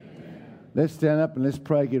Let's stand up and let's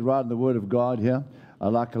pray, get right in the Word of God here.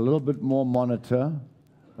 I'd like a little bit more monitor,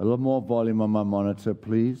 a little more volume on my monitor,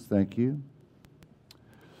 please. Thank you.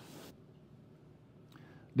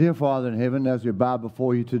 Dear Father in heaven, as we bow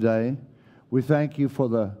before you today, we thank you for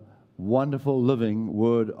the wonderful living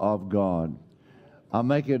Word of God. I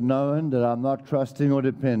make it known that I'm not trusting or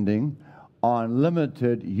depending on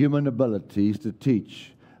limited human abilities to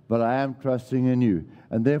teach, but I am trusting in you.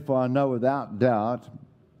 And therefore I know without doubt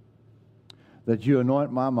that you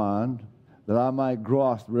anoint my mind, that I might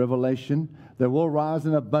grasp revelation that will rise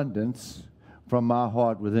in abundance from my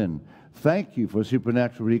heart within. Thank you for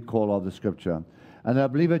supernatural recall of the Scripture. And I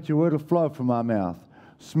believe that your word will flow from my mouth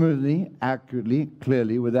smoothly, accurately,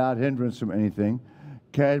 clearly, without hindrance from anything,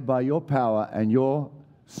 carried by your power and your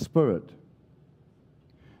Spirit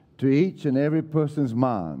to each and every person's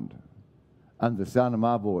mind under the sound of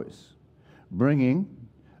my voice, bringing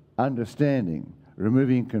understanding,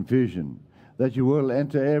 removing confusion, that you will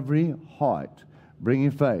enter every heart,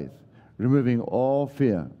 bringing faith, removing all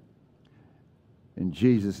fear. In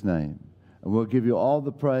Jesus' name. And we'll give you all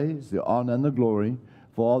the praise, the honor, and the glory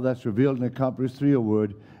for all that's revealed and accomplished through your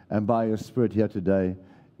word and by your Spirit here today.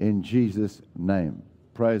 In Jesus' name.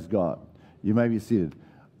 Praise God. You may be seated.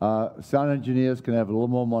 Sound engineers can have a little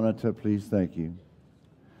more monitor, please. Thank you.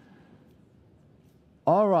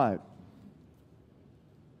 All right.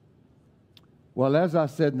 Well, as I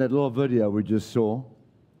said in that little video we just saw,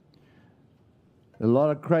 a lot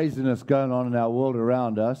of craziness going on in our world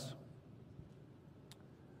around us.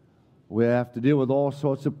 We have to deal with all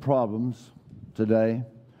sorts of problems today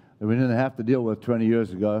that we didn't have to deal with 20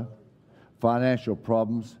 years ago. Financial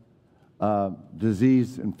problems,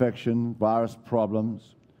 disease, infection, virus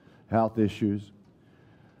problems, health issues.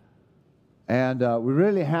 And we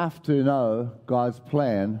really have to know God's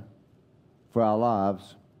plan for our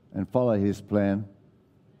lives and follow His plan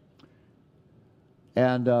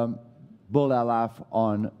and build our life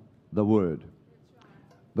on the Word,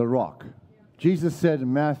 the rock. Jesus said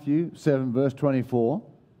in Matthew 7, verse 24,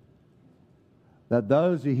 that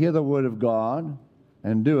those who hear the Word of God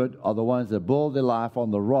and do it are the ones that build their life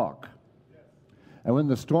on the rock. And when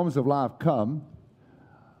the storms of life come,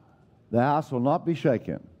 the house will not be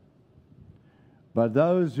shaken. But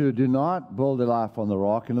those who do not build their life on the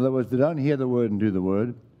rock, in other words, they don't hear the Word and do the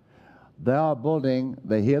Word,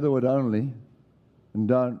 they hear the Word only and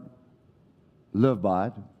don't live by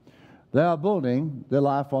it. They are building their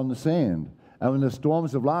life on the sand. And when the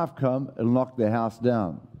storms of life come, it'll knock their house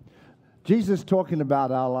down. Jesus talking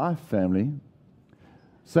about our life, family,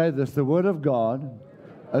 say this: the Word of God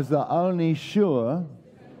is the only sure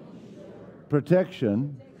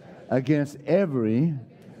protection against every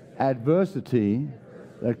adversity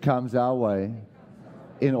that comes our way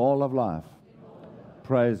in all of life.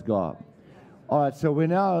 Praise God. All right, so we're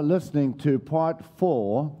now listening to part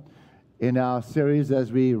 4 in our series as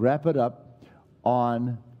we wrap it up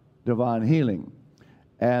on divine healing.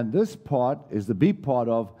 And this part is the B part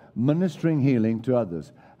of ministering healing to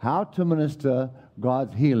others. How to minister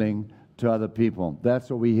God's healing to other people. That's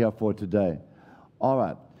what we're here for today. All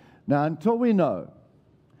right. Now, until we know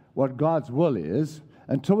what God's will is,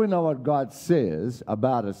 until we know what God says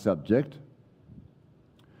about a subject,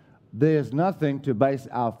 there's nothing to base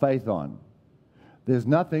our faith on. There's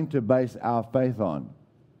nothing to base our faith on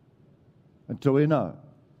until we know.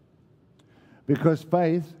 Because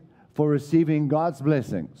faith for receiving God's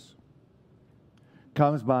blessings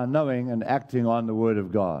comes by knowing and acting on the Word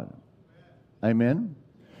of God. Amen?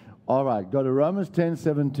 All right, go to Romans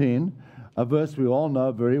 10:17, a verse we all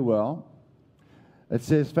know very well. It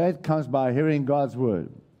says, faith comes by hearing God's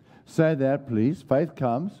Word. Say that, please. Faith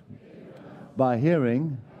comes by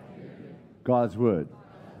hearing God's Word.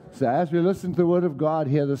 So as we listen to the Word of God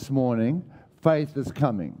here this morning, faith is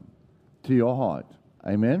coming to your heart.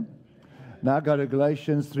 Amen? Now go to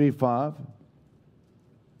Galatians 3:5.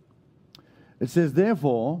 It says,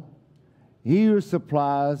 therefore, He who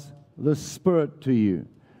supplies the Spirit to you,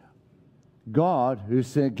 God who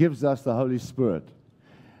gives us the Holy Spirit,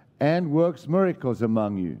 and works miracles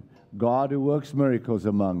among you, God who works miracles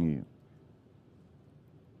among you.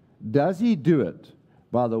 Does He do it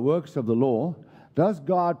by the works of the law? Does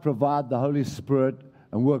God provide the Holy Spirit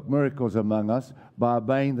and work miracles among us by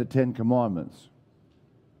obeying the 10 Commandments?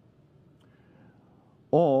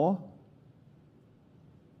 Or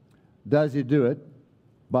does He do it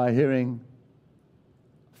by hearing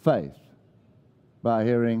faith? By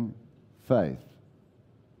hearing faith.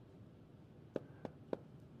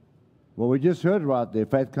 Well, we just heard right there,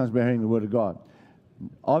 faith comes by hearing the Word of God.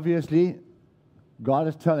 Obviously, God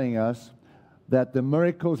is telling us that the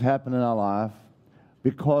miracles happen in our life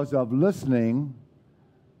because of listening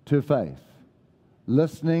to faith.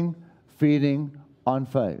 Listening, feeding on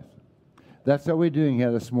faith. That's what we're doing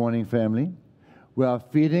here this morning, family. We are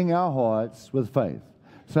feeding our hearts with faith.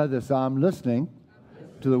 So this, I'm listening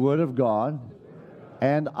to the Word of God,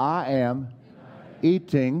 and I am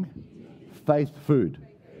eating faith food.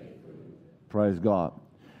 Praise God.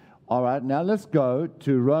 All right, now let's go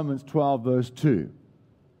to Romans 12, verse 2.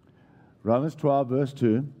 Romans 12, verse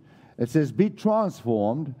 2. It says, be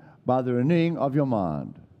transformed by the renewing of your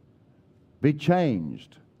mind. Be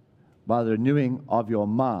changed by the renewing of your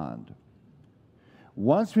mind.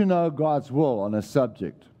 Once we know God's will on a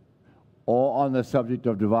subject, or on the subject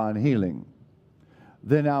of divine healing,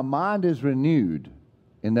 then our mind is renewed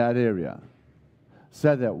in that area.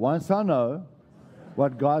 So that once I know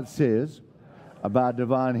what God says about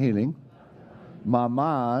divine healing, my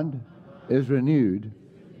mind is renewed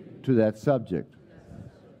to that subject.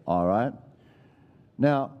 All right?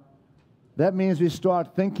 Now, that means we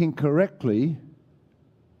start thinking correctly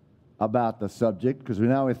about the subject, because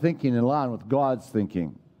now we're thinking in line with God's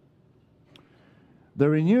thinking. The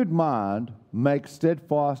renewed mind makes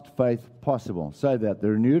steadfast faith possible. Say that. The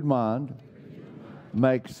renewed mind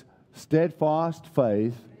makes steadfast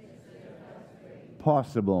faith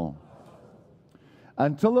possible.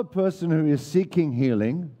 Until a person who is seeking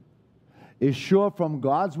healing is sure from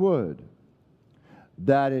God's word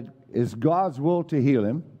that it is God's will to heal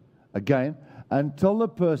him, again, until the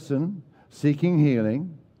person seeking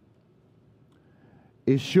healing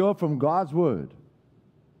is sure from God's word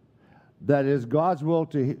that it is God's will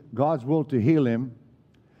to heal him,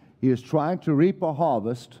 he is trying to reap a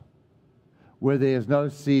harvest where there is no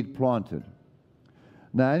seed planted.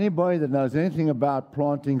 Now, anybody that knows anything about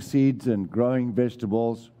planting seeds and growing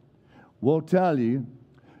vegetables will tell you,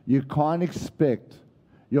 you can't expect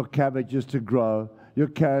your cabbages to grow, your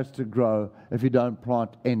carrots to grow, if you don't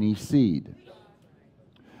plant any seed.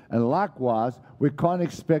 And likewise, we can't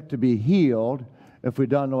expect to be healed if we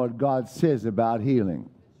don't know what God says about healing.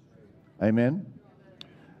 Amen?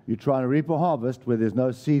 You're trying to reap a harvest where there's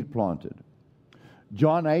no seed planted.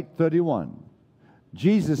 John 8:31.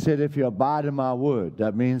 Jesus said, if you abide in my word,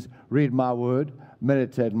 that means read my word,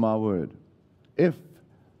 meditate in my word. If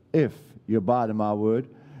you abide in my word,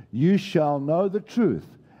 you shall know the truth,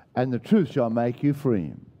 and the truth shall make you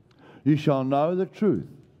free. You shall know the truth,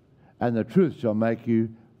 and the truth shall make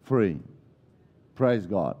you free. Praise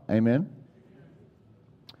God. Amen?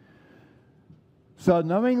 So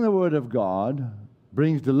knowing the word of God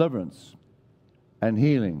brings deliverance and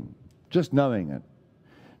healing, just knowing it.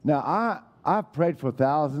 Now, I've prayed for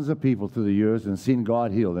thousands of people through the years and seen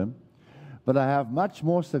God heal them, but I have much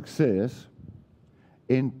more success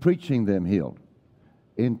in preaching them healed,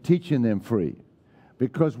 in teaching them free.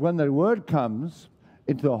 Because when the word comes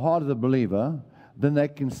into the heart of the believer, then they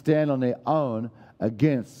can stand on their own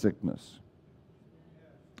against sickness.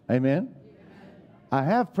 Amen? I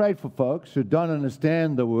have prayed for folks who don't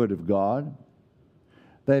understand the word of God.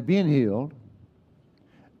 They've been healed,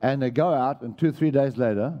 and they go out, and 2-3 days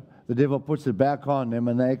later, the devil puts it back on them,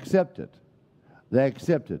 and they accept it. They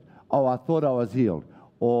accept it. Oh, I thought I was healed.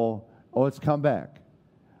 Or it's come back.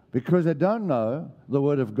 Because they don't know the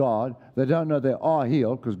word of God. They don't know they are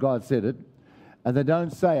healed, because God said it. And they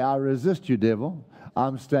don't say, I resist you, devil.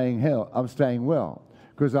 I'm staying well,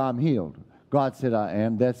 because I'm healed. God said I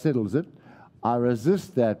am. That settles it. I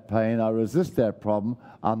resist that pain. I resist that problem.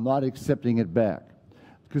 I'm not accepting it back.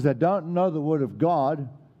 Because they don't know the word of God,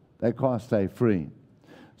 they can't stay free.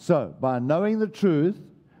 So, by knowing the truth,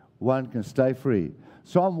 one can stay free.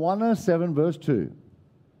 Psalm 107, verse 2.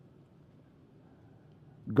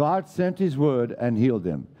 God sent his word and healed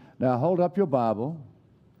them. Now, hold up your Bible.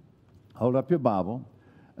 Hold up your Bible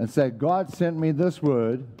and say, God sent me this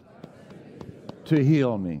word to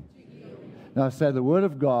heal me. Now, say, the word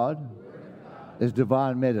of God is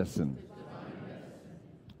divine medicine.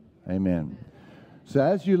 Amen. So,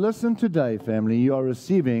 as you listen today, family, you are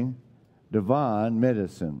receiving divine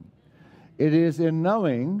medicine. It is in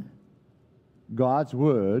knowing God's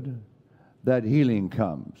word that healing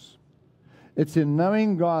comes. It's in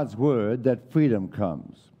knowing God's word that freedom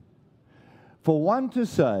comes. For one to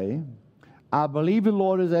say, I believe the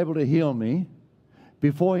Lord is able to heal me,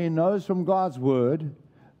 before he knows from God's word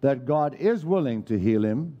that God is willing to heal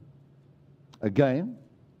him, again,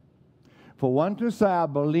 for one to say, I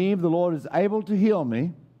believe the Lord is able to heal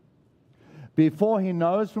me, before he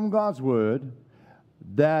knows from God's word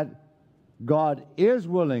that God is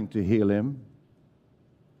willing to heal him,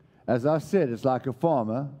 as I said, it's like a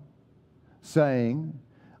farmer saying,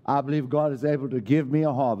 I believe God is able to give me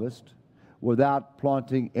a harvest without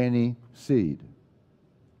planting any seed.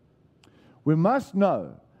 We must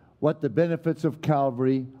know what the benefits of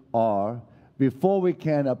Calvary are before we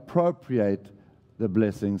can appropriate the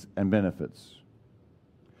blessings and benefits.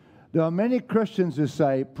 There are many Christians who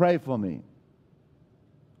say, pray for me.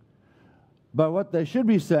 But what they should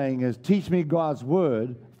be saying is, teach me God's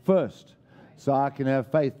word first so I can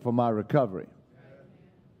have faith for my recovery.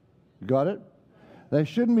 Got it? They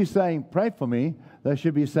shouldn't be saying, pray for me. They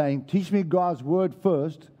should be saying, teach me God's word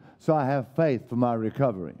first so I have faith for my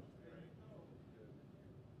recovery.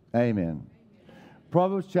 Amen.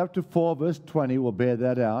 Proverbs chapter 4, verse 20 will bear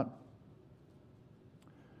that out.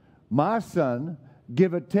 My son,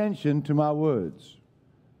 give attention to my words.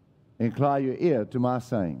 Incline your ear to my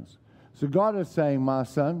sayings. So God is saying, my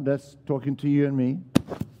son, that's talking to you and me,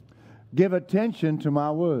 give attention to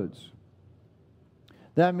my words.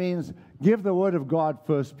 That means give the word of God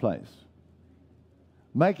first place.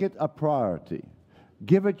 Make it a priority.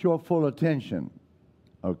 Give it your full attention.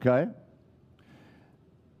 Okay?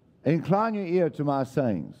 Incline your ear to my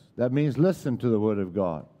sayings. That means listen to the word of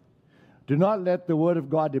God. Do not let the word of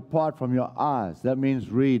God depart from your eyes. That means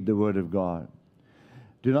read the word of God.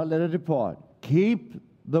 Do not let it depart. Keep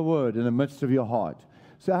the word in the midst of your heart.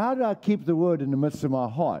 So how do I keep the word in the midst of my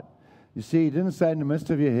heart? You see, he didn't say in the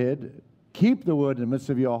midst of your head. Keep the word in the midst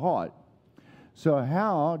of your heart. So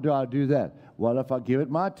how do I do that? Well, if I give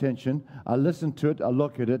it my attention, I listen to it, I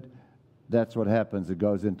look at it, that's what happens. It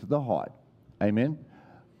goes into the heart. Amen?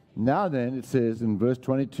 Now then, it says in verse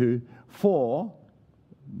 22, for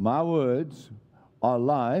my words are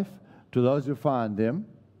life to those who find them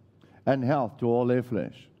and health to all their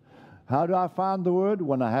flesh. How do I find the word?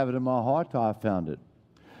 When I have it in my heart, I found it.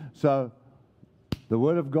 So the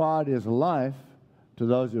word of God is life to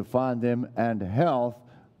those who find them and health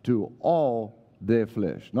to all their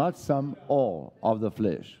flesh. Not some, all of the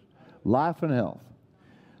flesh. Life and health.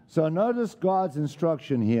 So notice God's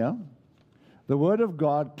instruction here. The word of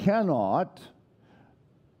God cannot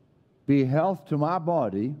be health to my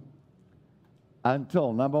body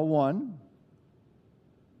until, number one,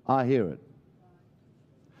 I hear it.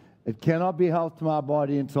 It cannot be health to my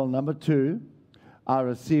body until, number two, I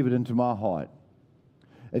receive it into my heart.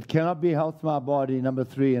 It cannot be health to my body, number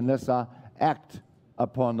three, unless I act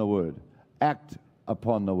upon the word. Act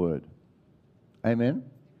upon the word. Amen?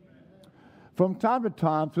 From time to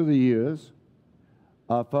time through the years,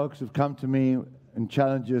 folks have come to me in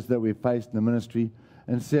challenges that we faced in the ministry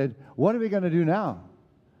and said, what are we going to do now?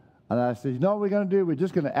 And I said, you know what we're going to do? We're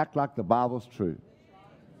just going to act like the Bible's true.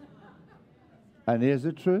 And is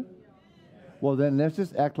it true? Well, then let's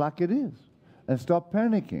just act like it is and stop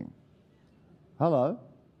panicking. Hello?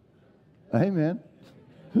 Amen.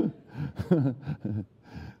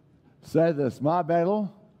 Say this, my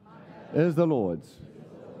battle is the Lord's.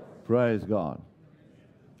 Praise God.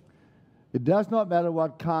 It does not matter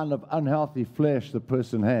what kind of unhealthy flesh the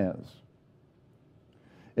person has.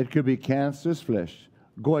 It could be cancerous flesh,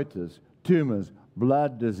 goiters, tumors,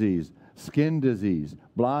 blood disease, skin disease,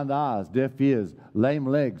 blind eyes, deaf ears, lame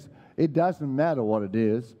legs. It doesn't matter what it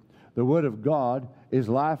is. The word of God is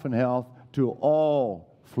life and health to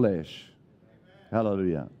all flesh.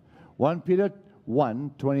 Hallelujah. 1 Peter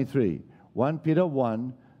 1:23. 1 Peter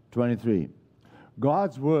 1:23.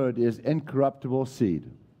 God's word is incorruptible seed.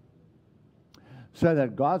 Say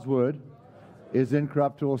that God's word is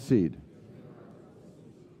incorruptible seed.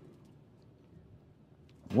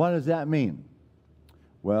 What does that mean?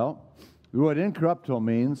 Well, the word incorruptible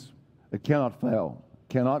means it cannot fail.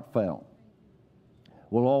 Cannot fail.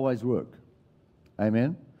 Will always work.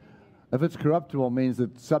 Amen? If it's corruptible, it means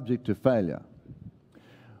it's subject to failure.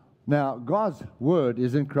 Now, God's word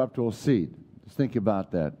is incorruptible seed. Just think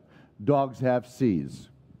about that. Dogs have seeds,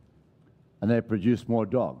 and they produce more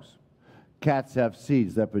dogs. Cats have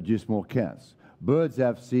seeds that produce more cats. Birds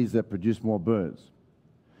have seeds that produce more birds.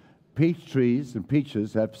 Peach trees and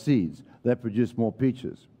peaches have seeds that produce more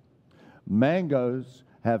peaches. Mangoes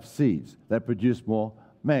have seeds that produce more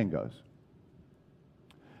mangoes.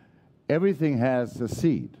 Everything has a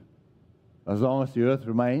seed. As long as the earth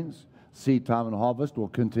remains, seed time and harvest will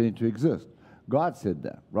continue to exist. God said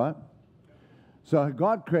that, right? So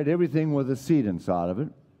God created everything with a seed inside of it.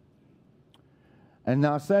 And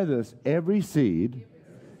now say this, every seed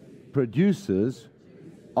produces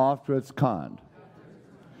after its kind.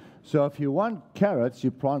 So if you want carrots,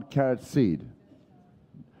 you plant carrot seed.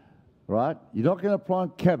 Right? You're not going to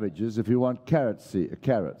plant cabbages if you want carrots.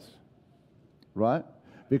 Right?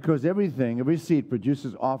 Because every seed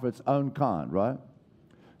produces after its own kind, right?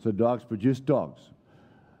 So dogs produce dogs.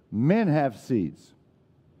 Men have seeds.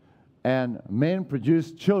 And men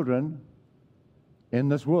produce children in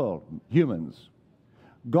this world, humans.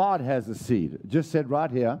 God has a seed. It just said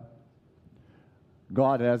right here,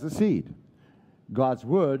 God has a seed. God's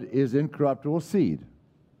word is incorruptible seed.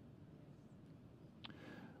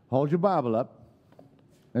 Hold your Bible up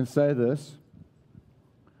and say this.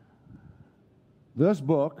 This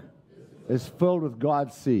book is filled with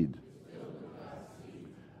God's seed.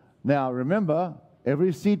 Now, remember,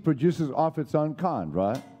 every seed produces off its own kind,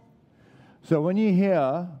 right? So when you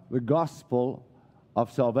hear the gospel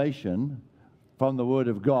of salvation from the Word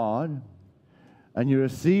of God, and you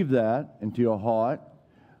receive that into your heart,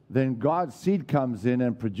 then God's seed comes in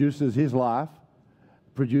and produces His life,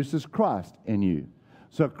 produces Christ in you.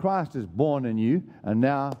 So Christ is born in you, and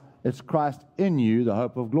now it's Christ in you, the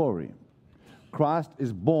hope of glory. Christ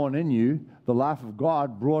is born in you. The life of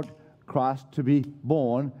God brought Christ to be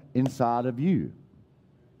born inside of you.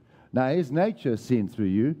 Now, His nature is seen through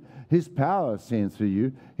you. His power is seen through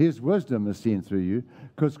you. His wisdom is seen through you,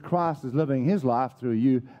 because Christ is living His life through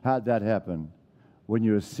you. How'd that happen? When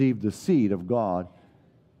you received the seed of God,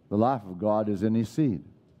 the life of God is in His seed.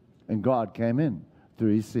 And God came in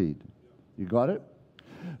through His seed. You got it?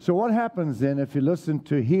 So what happens then if you listen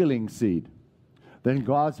to healing seed? Then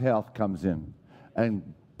God's health comes in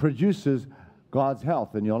and produces God's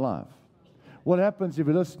health in your life. What happens if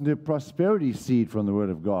you listen to prosperity seed from the Word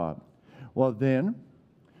of God? Well, then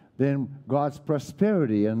God's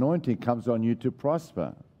prosperity anointing comes on you to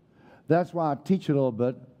prosper. That's why I teach a little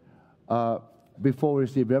bit before we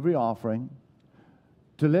receive every offering,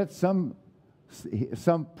 to let some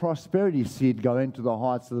prosperity seed go into the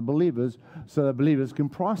hearts of the believers so the believers can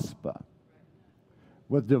prosper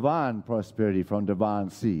with divine prosperity from divine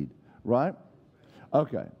seed. Right?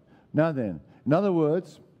 Okay. Now then, in other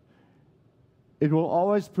words, it will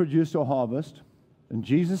always produce a harvest. And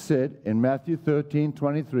Jesus said in Matthew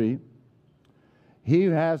 13:23, he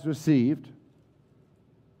who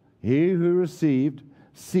received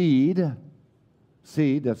seed,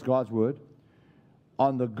 that's God's word,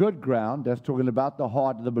 on the good ground, that's talking about the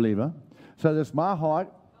heart of the believer. So this, my heart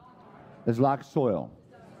is like soil.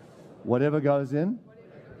 Whatever goes in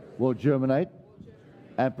will germinate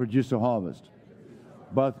and produce a harvest,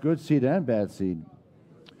 both good seed and bad seed.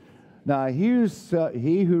 Now,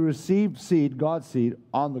 he who received seed, God's seed,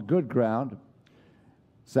 on the good ground,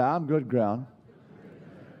 say, I'm good ground,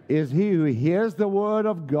 is he who hears the word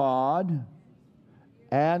of God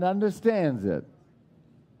and understands it,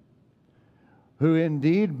 who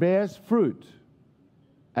indeed bears fruit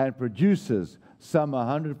and produces some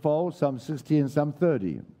 100-fold, some 60, and some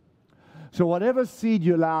 30. So whatever seed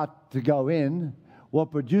you allow to go in will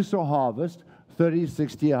produce a harvest 30,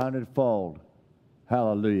 60, 100-fold.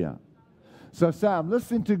 Hallelujah. So I'm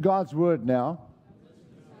listening to God's word now.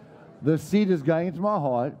 The seed is going into my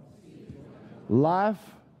heart. Life,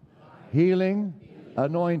 healing,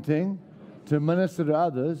 anointing to minister to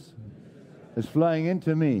others is flowing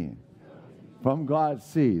into me from God's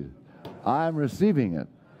seed. I am receiving it.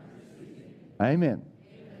 Amen.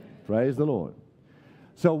 Praise the Lord.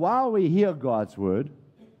 So while we hear God's word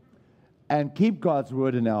and keep God's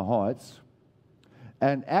word in our hearts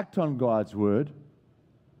and act on God's word,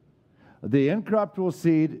 the incorruptible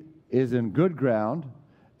seed is in good ground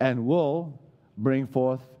and will bring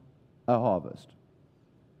forth a harvest.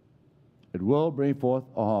 It will bring forth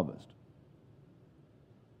a harvest.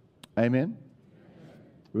 Amen?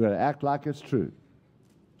 We've got to act like it's true.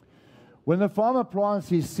 When the farmer plants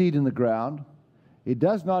his seed in the ground, he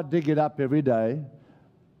does not dig it up every day.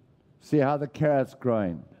 See how the carrot's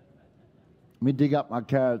growing. Let me dig up my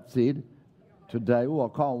carrot seed today.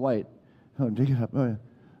 Oh, I can't wait. Oh, dig it up. No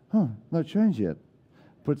change yet.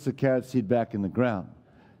 Puts the carrot seed back in the ground.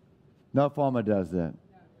 No farmer does that.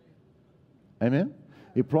 Amen?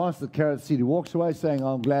 He plants the carrot seed. He walks away saying,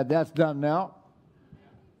 I'm glad that's done now.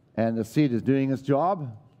 And the seed is doing its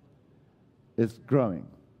job. It's growing.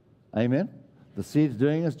 Amen? The seed's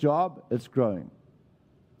doing its job. It's growing.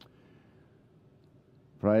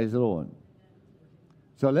 Praise the Lord.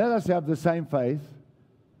 So let us have the same faith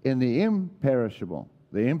in the imperishable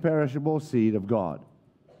seed of God.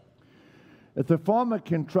 If the farmer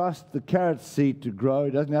can trust the carrot seed to grow,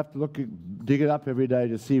 he doesn't have to dig it up every day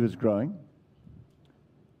to see if it's growing.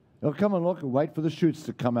 He'll come and look and wait for the shoots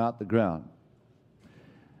to come out the ground.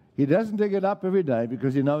 He doesn't dig it up every day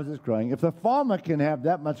because he knows it's growing. If the farmer can have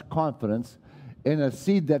that much confidence in a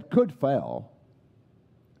seed that could fail,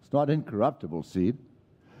 it's not incorruptible seed,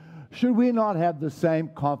 should we not have the same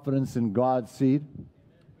confidence in God's seed,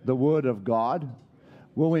 the Word of God?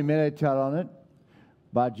 Will we meditate on it?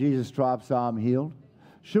 By Jesus' stripes I'm healed.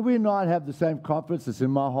 Should we not have the same confidence that's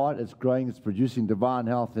in my heart? It's growing, it's producing divine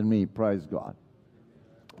health in me. Praise God.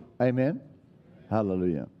 Amen?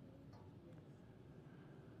 Hallelujah.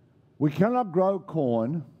 We cannot grow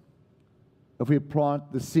corn if we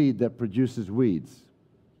plant the seed that produces weeds.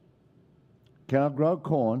 Cannot grow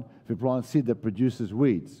corn if we plant seed that produces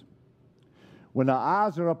weeds. When our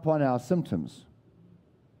eyes are upon our symptoms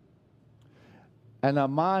and our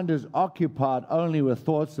mind is occupied only with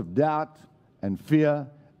thoughts of doubt and fear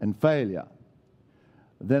and failure,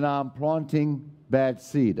 then I'm planting bad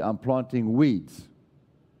seed. I'm planting weeds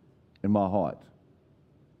in my heart.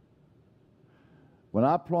 When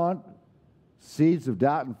I plant seeds of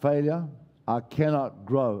doubt and failure, I cannot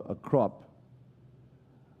grow a crop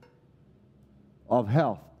of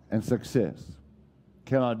health and success.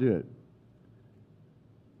 Can I do it?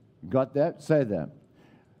 Got that? Say that.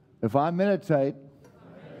 If I meditate,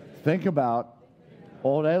 think about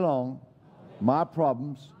all day long my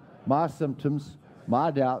problems, my symptoms,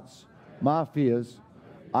 my doubts, my fears,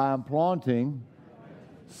 I am planting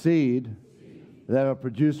seed that will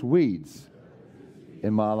produce weeds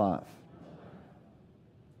in my life.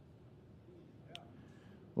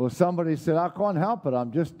 Well, somebody said, I can't help it.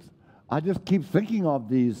 I just keep thinking of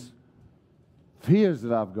these fears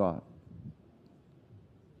that I've got.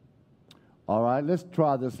 All right, let's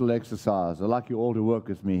try this little exercise. I'd like you all to work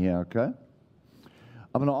with me here, okay?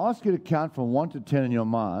 I'm going to ask you to count from 1 to 10 in your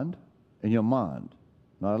mind.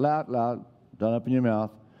 Not loud, don't open your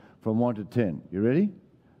mouth, from 1 to 10. You ready?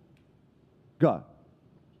 Go.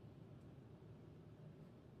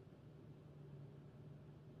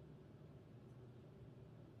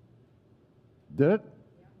 Did it?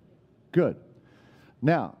 Good.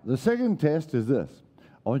 Now, the second test is this.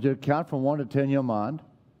 I want you to count from 1 to 10 in your mind.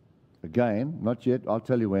 Again, not yet, I'll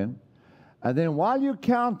tell you when. And then while you're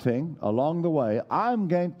counting along the way, I'm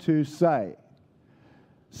going to say,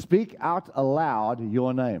 speak out aloud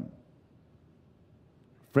your name.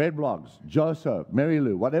 Fred Bloggs, Joseph, Mary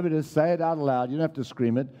Lou, whatever it is, say it out loud. You don't have to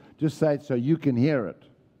scream it. Just say it so you can hear it.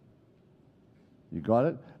 You got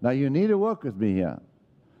it? Now, you need to work with me here.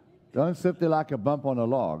 Don't sit there like a bump on a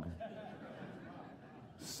log.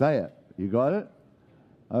 Say it. You got it?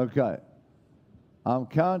 Okay. I'm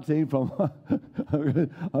counting from, I'm going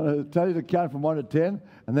to tell you to count from 1 to 10,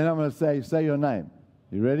 and then I'm going to say your name.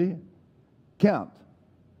 You ready? Count.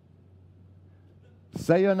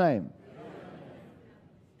 Say your name.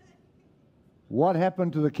 What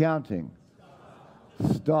happened to the counting?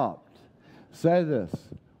 Stopped. Say this.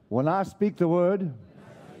 When I speak the word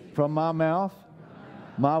from my mouth,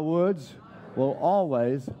 my words will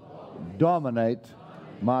always dominate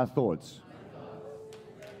my thoughts.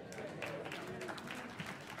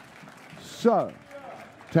 So,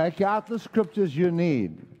 take out the scriptures you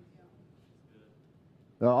need,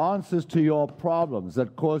 the answers to your problems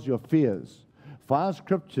that cause your fears. Find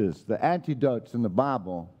scriptures, the antidotes in the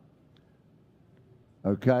Bible.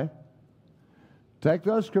 Okay? Take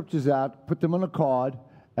those scriptures out, put them on a card,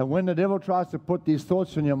 and when the devil tries to put these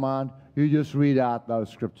thoughts in your mind, you just read out those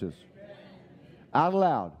scriptures. Out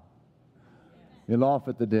loud. You laugh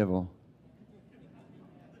at the devil.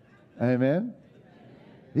 Amen?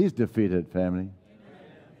 He's defeated, family.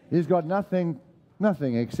 He's got nothing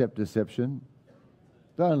except deception.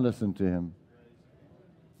 Don't listen to him.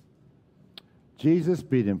 Jesus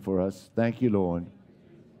beat him for us. Thank you, Lord.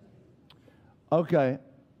 Okay.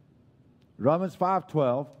 Romans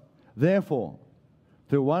 5:12. Therefore,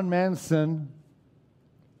 through one man's sin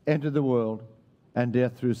entered the world, and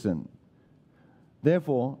death through sin.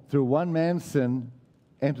 Therefore, through one man's sin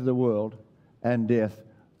entered the world, and death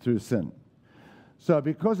through sin. So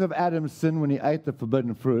because of Adam's sin when he ate the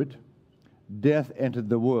forbidden fruit, death entered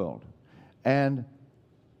the world. And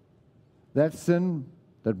that sin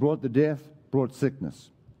that brought the death brought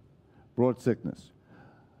sickness.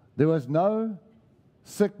 There was no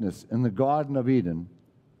sickness in the Garden of Eden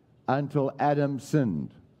until Adam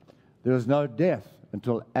sinned. There was no death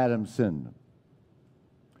until Adam sinned.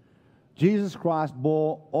 Jesus Christ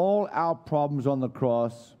bore all our problems on the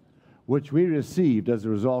cross, which we received as a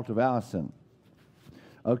result of our sin.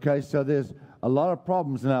 Okay, so there's a lot of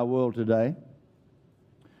problems in our world today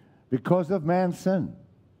because of man's sin.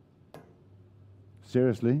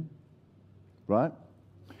 Seriously, right?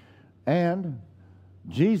 And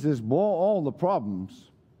Jesus bore all the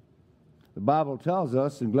problems. The Bible tells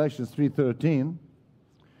us in Galatians 3:13,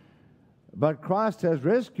 but Christ has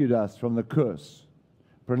rescued us from the curse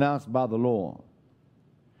pronounced by the law.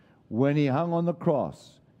 When he hung on the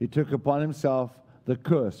cross, he took upon himself the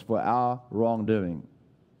curse for our wrongdoing.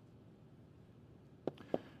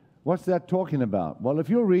 What's that talking about? Well, if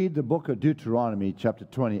you read the book of Deuteronomy, chapter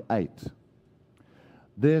 28,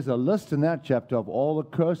 there's a list in that chapter of all the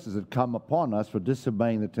curses that come upon us for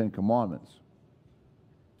disobeying the Ten Commandments.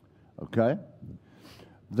 Okay?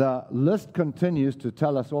 The list continues to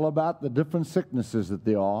tell us all about the different sicknesses that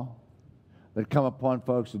there are that come upon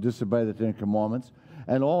folks who disobey the Ten Commandments,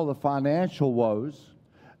 and all the financial woes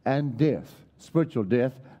and death, spiritual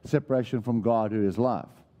death, separation from God who is life.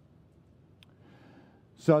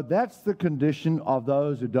 So that's the condition of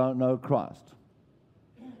those who don't know Christ.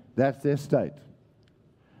 That's their state.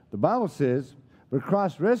 The Bible says, but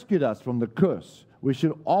Christ rescued us from the curse. We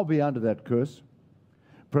should all be under that curse,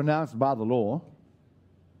 pronounced by the law,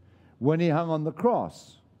 when he hung on the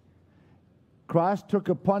cross. Christ took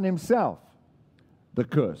upon himself the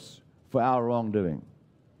curse for our wrongdoing.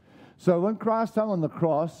 So when Christ hung on the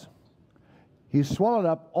cross, he swallowed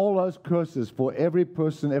up all those curses for every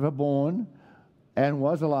person ever born and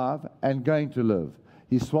was alive and going to live.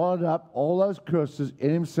 He swallowed up all those curses in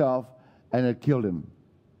himself, and it killed him.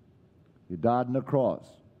 He died on the cross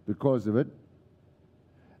because of it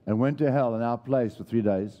and went to hell in our place for 3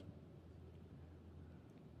 days.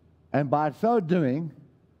 And by so doing,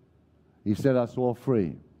 he set us all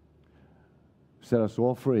free. Set us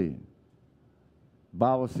all free. The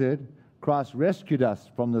Bible said Christ rescued us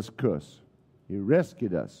from this curse. He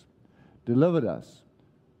rescued us, delivered us.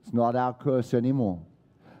 It's not our curse anymore.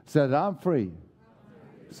 Said, I'm free.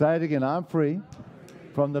 Say it again, I'm free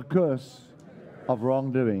from the curse of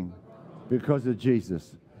wrongdoing because of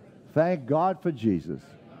Jesus. Thank God for Jesus.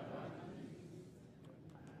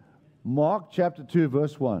 Mark chapter 2,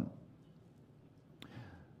 verse 1.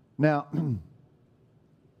 Now,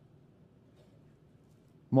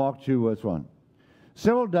 Mark 2, verse 1.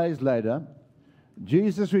 Several days later,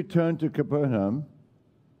 Jesus returned to Capernaum,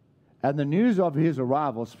 and the news of his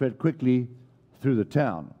arrival spread quickly through the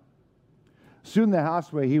town. Soon the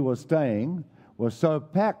house where he was staying was so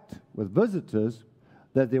packed with visitors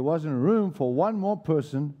that there wasn't room for one more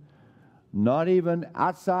person, not even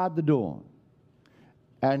outside the door.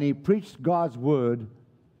 And he preached God's word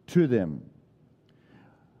to them.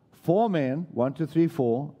 4 men, 1, 2, 3,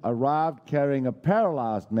 4, arrived carrying a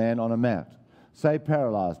paralyzed man on a mat. Say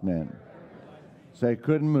paralyzed man. Say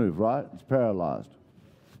couldn't move, right? It's paralyzed.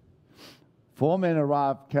 4 men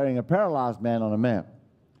arrived carrying a paralyzed man on a mat.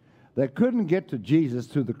 They couldn't get to Jesus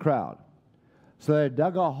through the crowd, so they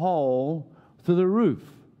dug a hole through the roof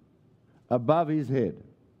above his head.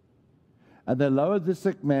 And they lowered the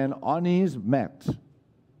sick man on his mat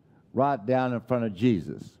right down in front of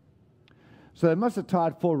Jesus. So they must have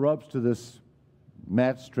tied 4 ropes to this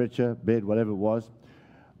mat, stretcher, bed, whatever it was,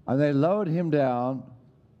 and they lowered him down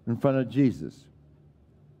in front of Jesus.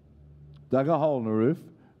 Dug a hole in the roof,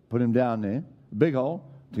 put him down there, a big hole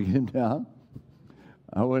to get him down.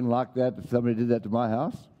 I wouldn't like that if somebody did that to my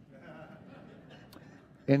house.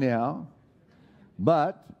 Anyhow,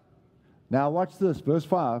 but now watch this, verse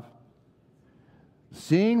 5.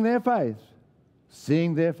 Seeing their faith,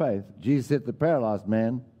 Jesus said to the paralyzed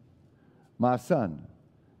man, my son,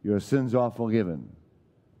 your sins are forgiven.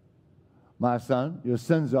 My son, your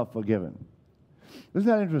sins are forgiven. Isn't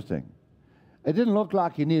that interesting? It didn't look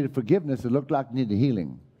like he needed forgiveness. It looked like he needed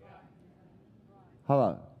healing.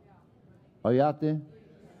 Hello? Are you out there?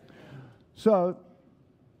 So,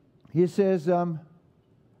 he says,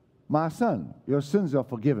 my son, your sins are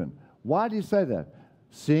forgiven. Why do you say that?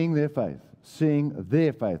 Seeing their faith. Seeing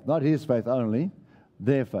their faith. Not his faith only,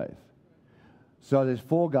 their faith. So there's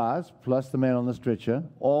 4 guys, plus the man on the stretcher,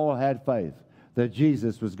 all had faith that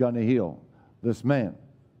Jesus was going to heal this man.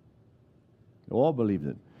 They all believed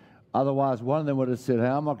it. Otherwise, one of them would have said, hey,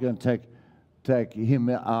 I'm not going to take him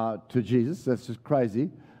to Jesus. That's just crazy.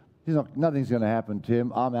 Nothing's going to happen to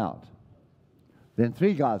him. I'm out. Then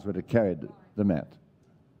 3 guys would have carried the mat.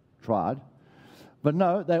 Tried. But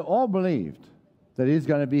no, they all believed that he's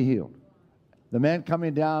going to be healed. The man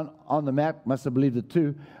coming down on the mat must have believed it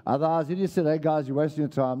too. Otherwise, he just said, hey guys, you're wasting your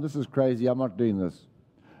time. This is crazy. I'm not doing this.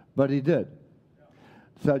 But he did.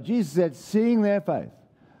 So Jesus said, seeing their faith.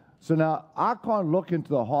 So now, I can't look into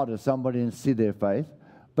the heart of somebody and see their faith,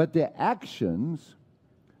 but their actions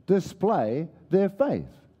display their faith.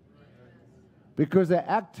 Because they're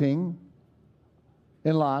acting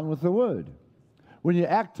in line with the Word. When you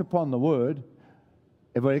act upon the Word,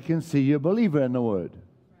 everybody can see you're a believer in the Word.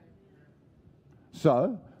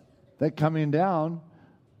 So, they're coming down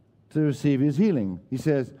to receive his healing. He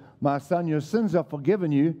says, my son, your sins are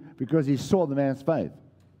forgiven you, because he saw the man's faith.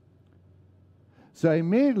 So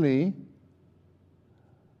immediately,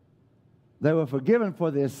 they were forgiven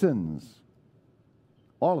for their sins.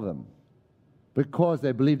 All of them. Because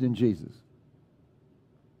they believed in Jesus.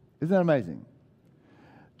 Isn't that amazing?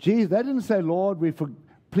 Jesus, they didn't say, Lord, we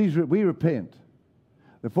repent.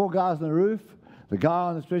 The 4 guys on the roof, the guy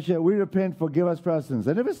on the stretcher, we repent, forgive us for our sins.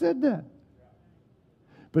 They never said that.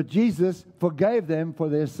 But Jesus forgave them for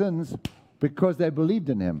their sins because they believed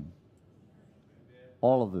in him.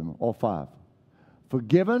 All of them, all 5.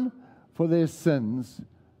 forgiven for their sins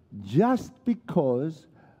just because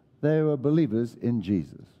they were believers in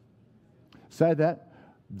Jesus. Say that.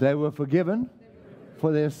 They were forgiven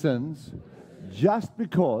for their sins just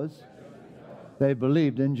because they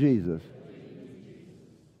believed in Jesus.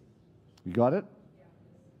 You got it?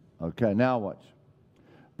 Okay, now watch.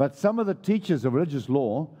 But some of the teachers of religious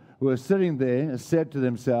law who were sitting there said to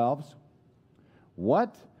themselves,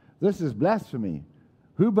 "What? This is blasphemy.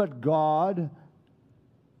 Who but God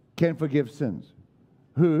can forgive sins?"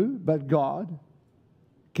 Who but God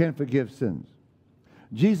can forgive sins?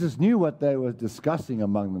 Jesus knew what they were discussing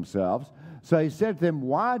among themselves, so he said to them,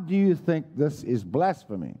 "Why do you think this is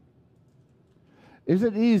blasphemy? Is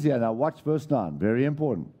it easier," now watch verse 9, very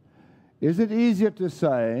important. Is it easier to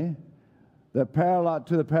say to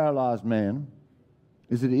the paralyzed man,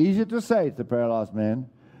 is it easier to say to the paralyzed man,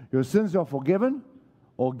 "Your sins are forgiven,"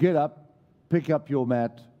 or "Get up, pick up your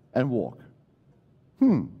mat, and walk"?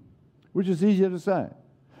 Which is easier to say?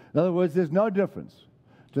 In other words, there's no difference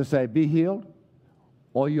to say, "Be healed,"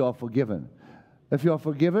 or "You are forgiven." If you are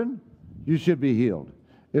forgiven, you should be healed.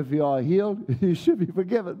 If you are healed, you should be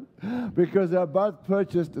forgiven, because they're both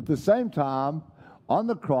purchased at the same time on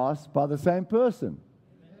the cross by the same person.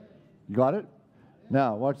 You got it?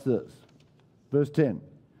 Now, watch this. Verse 10.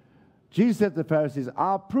 Jesus said to the Pharisees,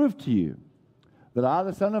 "I'll prove to you that I,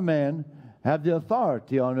 the Son of Man, have the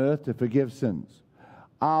authority on earth to forgive sins.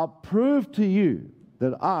 I'll prove to you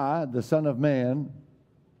that I, the Son of Man,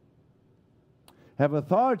 have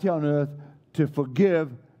authority on earth to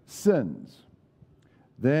forgive sins."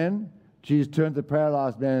 Then Jesus turned to the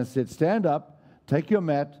paralyzed man and said, "Stand up, take your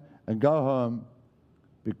mat, and go home,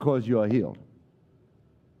 because you are healed."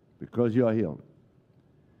 Because you are healed.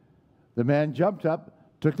 The man jumped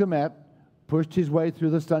up, took the mat, pushed his way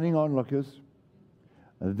through the stunning onlookers.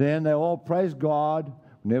 And then they all praised God.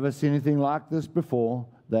 "Never seen anything like this before,"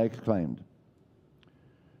 they exclaimed.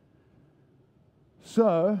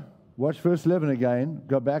 So, watch verse 11 again.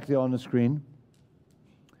 Go back there on the screen.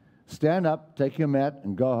 "Stand up, take your mat,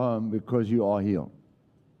 and go home, because you are healed."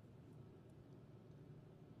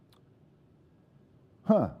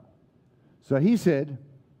 So he said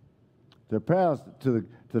to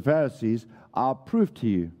the Pharisees, "I'll prove to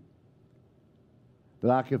you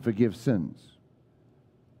that I can forgive sins.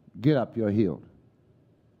 Get up, you're healed."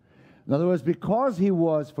 In other words, because he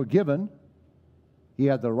was forgiven, he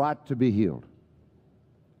had the right to be healed.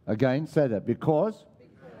 Again, say that. Because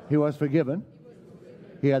he was forgiven,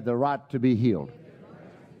 he had the right to be healed.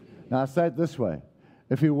 Now, I say it this way.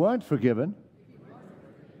 If he weren't forgiven,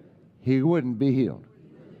 he wouldn't be healed.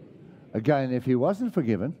 Again, if he wasn't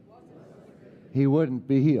forgiven, he wouldn't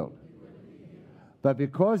be healed. But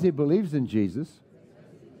because he believes in Jesus,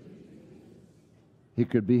 he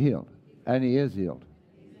could be healed. And he is healed.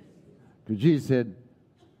 Because Jesus said,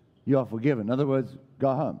 "You are forgiven." In other words,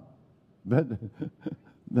 go home. But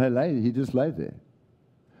he just lay there.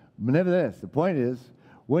 But nevertheless, the point is,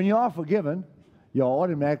 when you are forgiven, you're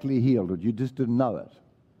automatically healed, but you just didn't know it.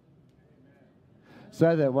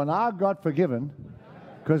 So that when I got forgiven,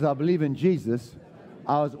 because I believe in Jesus,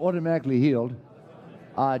 I was automatically healed.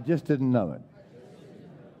 I just didn't know it.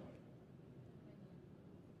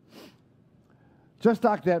 Just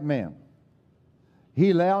like that man.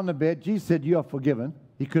 He lay on the bed. Jesus said, "You are forgiven."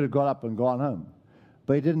 He could have got up and gone home.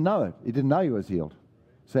 But he didn't know it. He didn't know he was healed.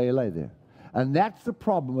 So he lay there. And that's the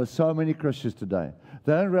problem with so many Christians today.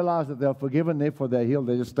 They don't realize that they're forgiven, therefore they're healed.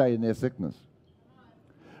 They just stay in their sickness.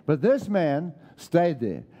 But this man stayed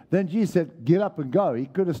there. Then Jesus said, "Get up and go." He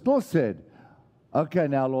could have still said, "Okay,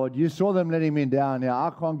 now, Lord, you saw them letting me down. Now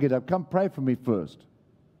I can't get up. Come pray for me first.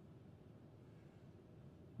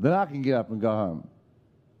 Then I can get up and go home."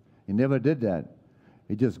 He never did that.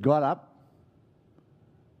 He just got up.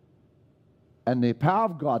 And the power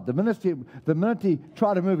of God, the minute he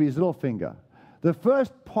tried to move his little finger, the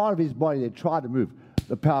first part of his body that tried to move,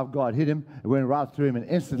 the power of God hit him, it went right through him, and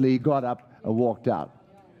instantly he got up and walked out,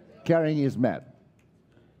 carrying his mat,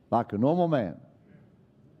 like a normal man.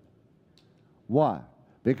 Why?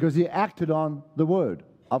 Because he acted on the Word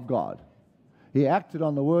of God. He acted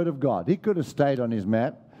on the Word of God. He could have stayed on his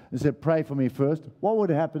mat and said, "Pray for me first." What would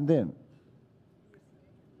have happened then?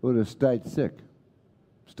 He would have stayed sick,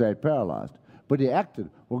 stayed paralyzed. But he acted.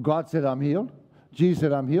 Well, God said, "I'm healed." Jesus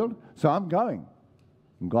said, "I'm healed," so I'm going.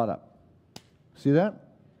 And got up. See that?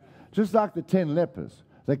 Just like the 10 lepers.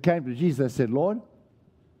 They came to Jesus and said, "Lord,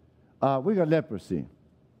 we got leprosy."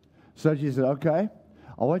 So Jesus said, "Okay,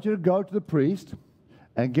 I want you to go to the priest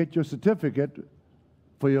and get your certificate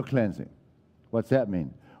for your cleansing." What's that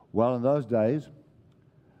mean? Well, in those days,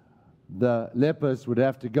 the lepers would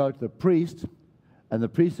have to go to the priest And the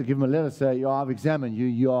priest will give him a letter, say, I've examined you,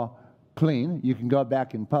 you're clean, you can go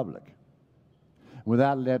back in public.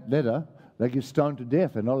 Without that letter, they get stoned to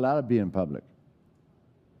death. They're not allowed to be in public.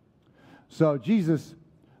 So Jesus,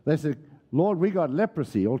 they said, Lord, we got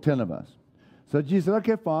leprosy, all 10 of us. So Jesus said,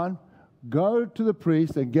 okay, fine. Go to the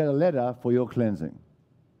priest and get a letter for your cleansing.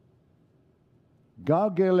 Go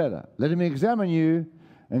get a letter. Let him examine you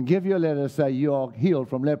and give you a letter to say you are healed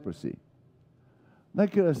from leprosy. They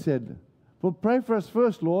could have said, well, pray for us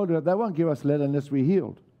first, Lord. They won't give us a letter unless we're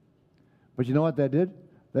healed. But you know what they did?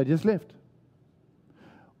 They just left.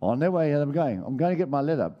 On their way, I'm going to get my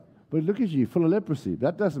letter. But look at you, full of leprosy.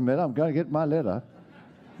 That doesn't matter. I'm going to get my letter.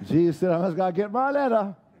 Jesus said, I must go get my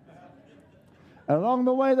letter. And along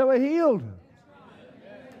the way, they were healed.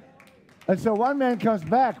 And so one man comes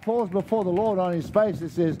back, falls before the Lord on his face, and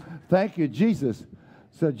says, thank you, Jesus.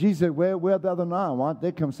 So Jesus said, where are the other 9? Why don't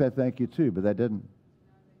they come say thank you too? But they didn't.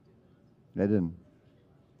 They didn't.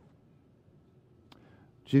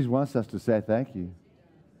 Jesus wants us to say thank you.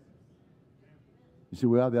 You see,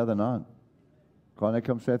 where are the other 9? Can't they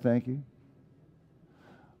come say thank you?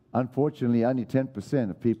 Unfortunately, only 10%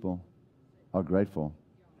 of people are grateful.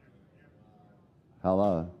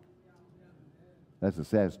 Hello. That's a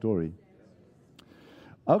sad story.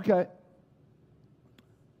 Okay.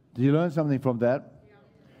 Did you learn something from that?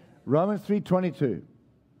 Romans 3:22.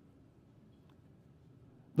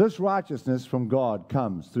 This righteousness from God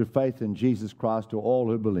comes through faith in Jesus Christ to all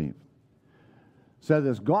who believe. So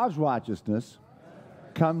this God's righteousness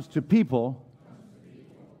comes to people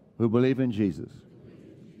who believe in Jesus.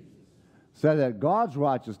 So that God's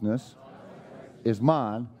righteousness is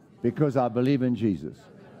mine because I believe in Jesus.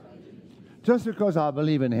 Just because I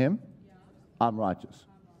believe in Him, I'm righteous.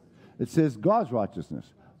 It says God's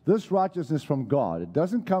righteousness. This righteousness from God, it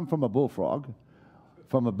doesn't come from a bullfrog,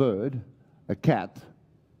 from a bird, a cat,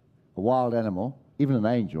 a wild animal, even an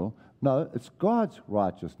angel. No, it's God's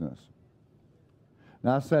righteousness.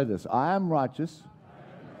 Now I say this, I am righteous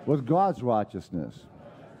with God's righteousness.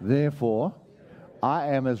 Therefore, I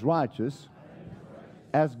am as righteous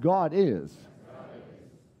as God is.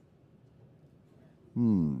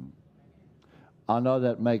 I know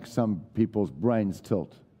that makes some people's brains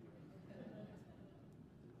tilt.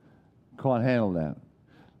 Can't handle that.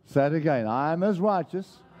 Say it again. I am as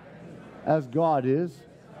righteous as God is.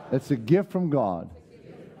 It's a gift from God.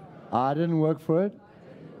 I didn't work for it.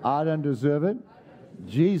 I don't deserve it.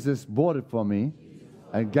 Jesus bought it for me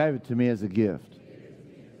and gave it to me as a gift.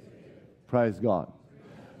 Praise God.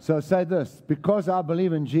 So say this, because I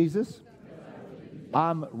believe in Jesus,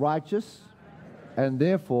 I'm righteous, and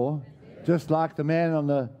therefore, just like the man on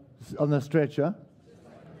the stretcher,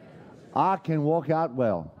 I can walk out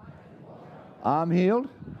well. I'm healed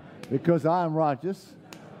because I am righteous.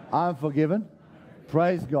 I'm forgiven.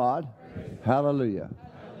 Praise God. Hallelujah.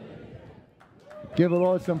 Give the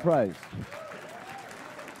Lord some praise.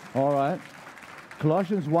 All right.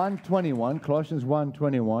 Colossians 1:21. Colossians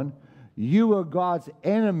 1:21. You were God's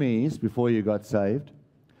enemies before you got saved,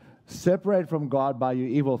 separated from God by your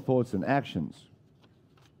evil thoughts and actions.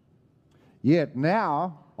 Yet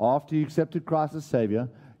now, after you accepted Christ as Savior,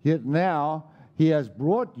 yet now He has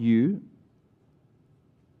brought you,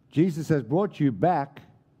 Jesus has brought you back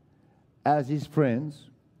as His friends.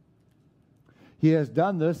 He has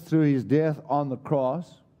done this through His death on the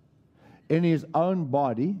cross in His own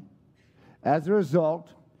body. As a result,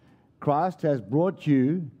 Christ has brought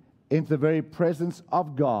you into the very presence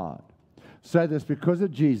of God. So that because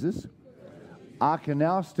of Jesus, I can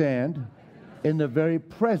now stand in the very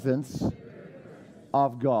presence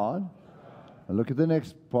of God. And look at the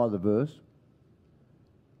next part of the verse.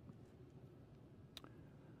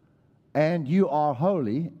 And you are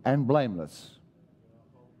holy and blameless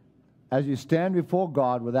as you stand before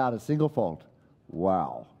God without a single fault.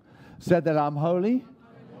 Wow. Said that I'm holy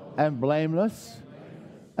and blameless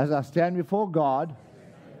as I stand before God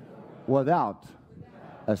without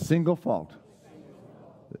a single fault.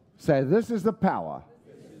 Say, this is the power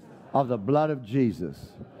of the blood of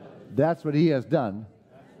Jesus. That's what He has done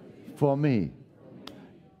for me.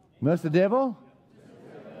 Mr. Devil,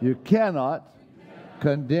 you cannot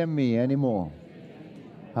condemn me anymore.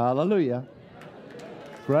 Hallelujah.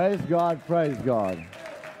 Praise God, praise God.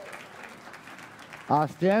 I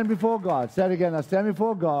stand before God. Say it again. I stand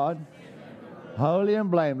before God, holy and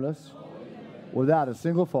blameless, without a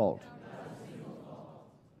single fault.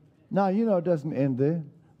 Now, you know it doesn't end there.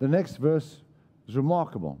 The next verse is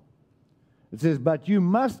remarkable. It says, but you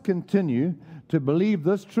must continue to believe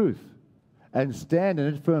this truth and stand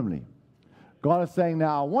in it firmly. God is saying,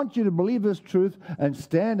 now, I want you to believe this truth and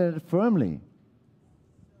stand in it firmly.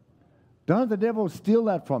 Don't let the devil steal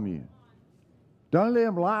that from you. Don't let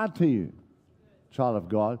him lie to you, child of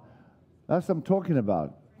God. That's what I'm talking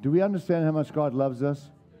about. Do we understand how much God loves us?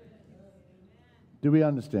 Do we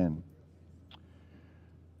understand?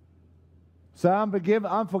 So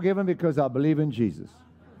I'm forgiven because I believe in Jesus.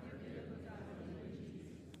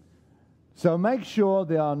 So make sure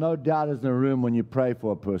there are no doubters in the room when you pray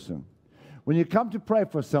for a person. When you come to pray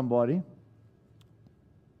for somebody,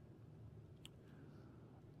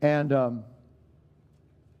 and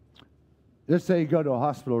let's say you go to a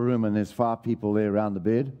hospital room and there's 5 people there around the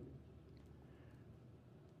bed.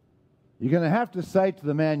 You're going to have to say to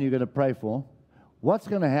the man you're going to pray for, what's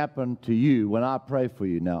going to happen to you when I pray for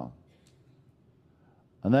you now?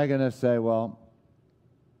 And they're going to say, well,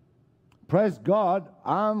 praise God,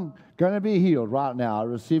 I'm going to be healed right now. I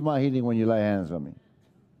receive my healing when you lay hands on me.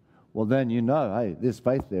 Well, then you know, hey, there's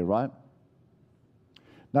faith there, right?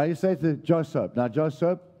 Now you say to Joseph, now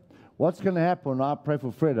Joseph, what's going to happen when I pray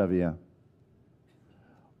for Fred over here?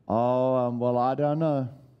 Oh, well, I don't know.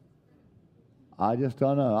 I just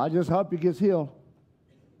don't know. I just hope he gets healed.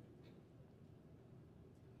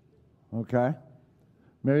 Okay.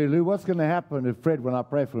 Mary Lou, what's going to happen to Fred when I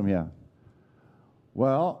pray for him here?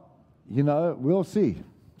 Well, you know, we'll see.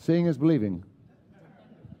 Seeing is believing.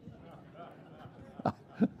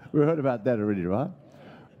 We heard about that already, right?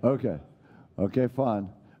 Okay. Okay, fine.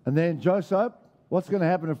 And then Joseph, what's going to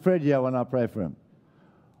happen to Fred here when I pray for him?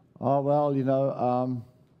 Oh, well, you know,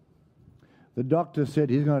 the doctor said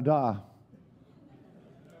he's going to die.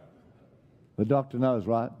 The doctor knows,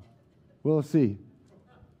 right? We'll see.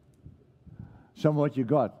 Show me what you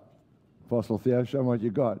got, Apostle Theo. Show me what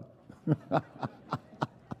you got.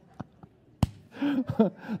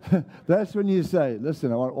 That's when you say,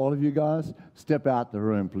 listen, I want all of you guys, step out the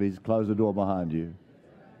room, please. Close the door behind you.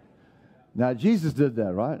 Now, Jesus did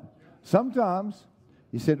that, right? Sometimes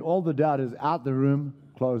he said, all the doubters out the room,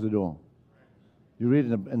 close the door. You read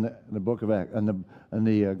in the book of Acts, in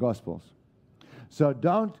the Gospels. So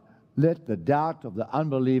don't let the doubt of the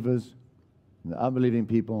unbelievers, the unbelieving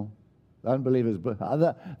people, the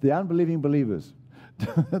unbelieving believers,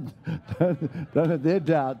 don't let their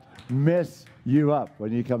doubt mess you up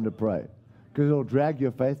when you come to pray, because it'll drag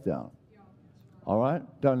your faith down. All right?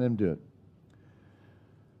 Don't let them do it.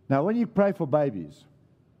 Now, when you pray for babies,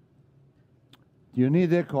 you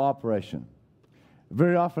need their cooperation.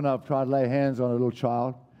 Very often I've tried to lay hands on a little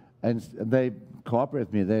child, and they cooperate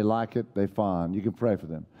with me. They like it. They're fine. You can pray for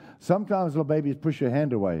them. Sometimes little babies push your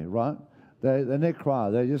hand away, right? They cry.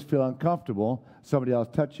 They just feel uncomfortable, somebody else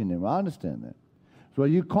touching them. I understand that. So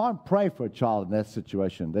you can't pray for a child in that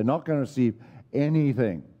situation. They're not going to receive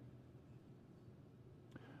anything.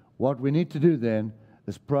 What we need to do then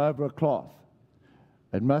is pray over a cloth.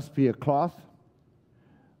 It must be a cloth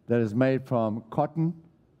that is made from cotton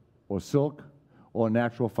or silk or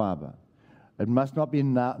natural fiber. It must not be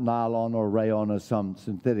nylon or rayon or some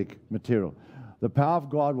synthetic material. The power of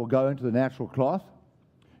God will go into the natural cloth.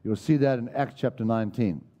 You'll see that in Acts chapter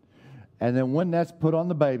 19. And then when that's put on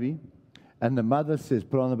the baby, and the mother says,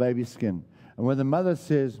 put on the baby's skin. And when the mother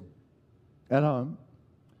says, at home,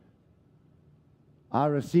 I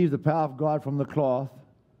receive the power of God from the cloth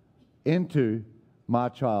into my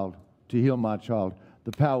child, to heal my child,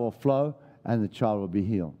 the power will flow and the child will be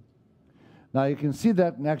healed. Now you can see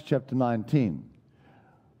that in Acts chapter 19.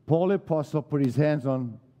 Paul the apostle put his hands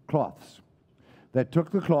on cloths. They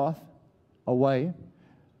took the cloth away,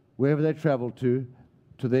 wherever they traveled to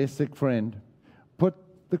their sick friend, put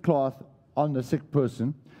the cloth on the sick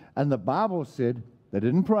person, and the Bible said, they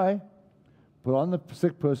didn't pray, put on the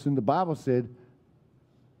sick person, the Bible said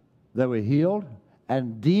they were healed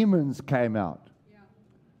and demons came out. Yeah.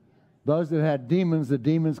 Those that had demons, the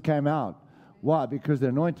demons came out. Why? Because the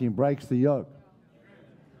anointing breaks the yoke.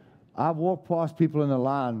 I've walked past people in the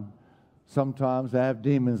line sometimes, they have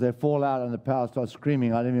demons, they fall out and the power starts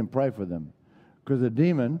screaming. I didn't even pray for them. Because the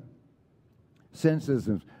demon senses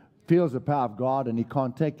and feels the power of God and he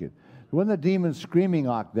can't take it. When the demon's screaming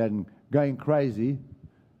like that and going crazy,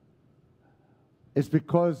 it's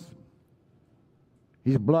because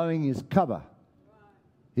he's blowing his cover.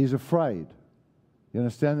 He's afraid. You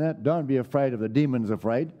understand that? Don't be afraid of the demon's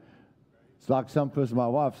afraid. It's like some person, my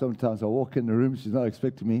wife, sometimes I walk in the room, she's not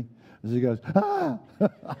expecting me, and she goes, ah!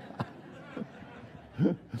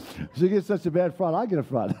 She gets such a bad fright, I get a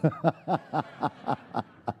fright.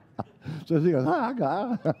 So she goes,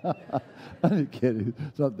 I'm kidding.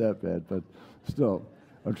 It's not that bad, but still,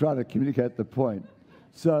 I'm trying to communicate the point.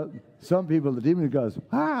 So some people, the demon goes,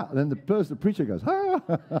 ah, and then the preacher goes, ah.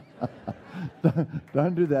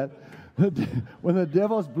 Don't do that. When the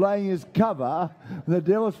devil's blowing his cover, when the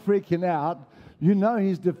devil's freaking out, you know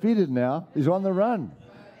he's defeated now. He's on the run.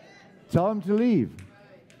 Tell them to leave.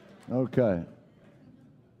 Okay.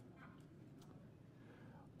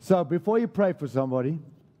 So before you pray for somebody,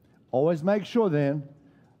 always make sure then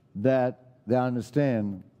that they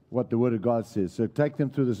understand what the Word of God says. So take them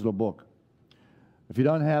through this little book. If you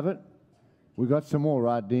don't have it, we got some more,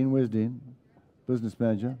 right, Dean? Where's Dean? Business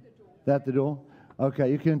manager. At the door?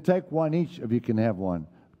 Okay, you can take one each if you can have one.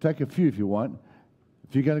 Take a few if you want.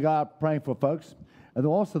 If you're going to go out praying for folks. And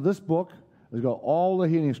then also this book has got all the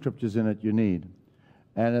healing scriptures in it you need.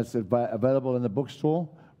 And it's available in the bookstore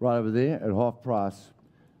right over there at half price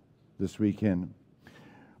this weekend.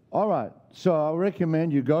 All right, so I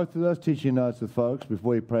recommend you go through those teaching notes with folks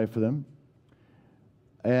before you pray for them.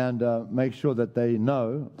 And make sure that they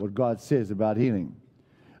know what God says about healing.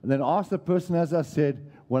 And then ask the person, as I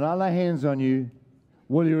said, when I lay hands on you,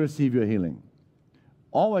 will you receive your healing?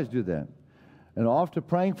 Always do that. And after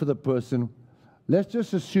praying for the person, let's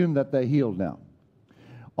just assume that they're healed now.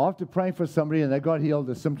 After praying for somebody and they got healed,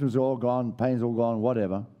 the symptoms are all gone, pain's all gone,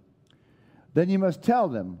 whatever, then you must tell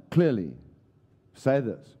them clearly, say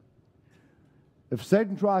this. If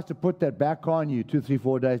Satan tries to put that back on you 2, 3,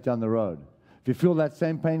 4 days down the road, if you feel that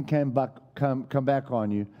same pain come back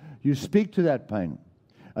on you, you speak to that pain.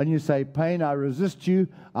 And you say, pain, I resist you.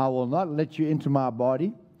 I will not let you into my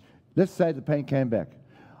body. Let's say the pain came back.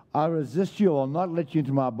 I resist you. I will not let you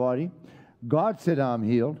into my body. God said I'm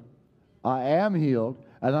healed. I am healed,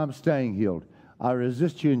 and I'm staying healed. I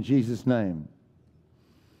resist you in Jesus' name.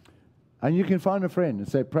 And you can phone a friend and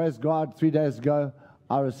say, praise God, 3 days ago,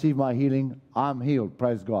 I received my healing. I'm healed.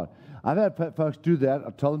 Praise God. I've had folks do that.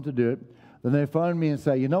 I tell them to do it. Then they phone me and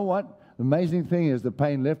say, you know what? The amazing thing is the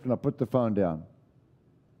pain left, and I put the phone down.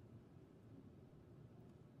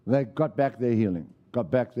 They got back their healing. Got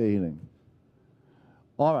back their healing.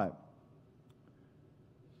 All right.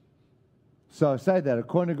 So say that.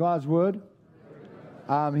 According to God's word,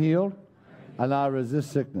 I'm healed and I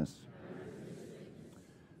resist sickness.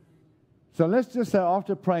 So let's just say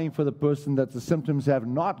after praying for the person that the symptoms have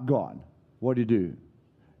not gone, what do?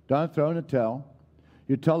 Don't throw in a towel.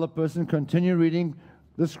 You tell the person, continue reading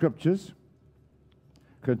the scriptures.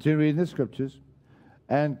 Continue reading the scriptures.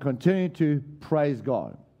 And continue to praise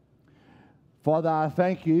God. Father, I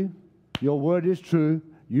thank you. Your word is true.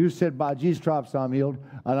 You said by Jesus' stripes I'm healed,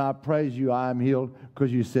 and I praise you, I am healed,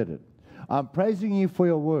 because you said it. I'm praising you for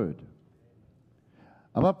your word.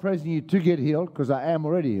 I'm not praising you to get healed, because I am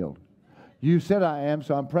already healed. You said I am,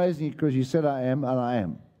 so I'm praising you because you said I am, and I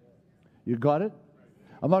am. You got it?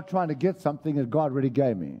 I'm not trying to get something that God already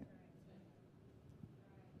gave me.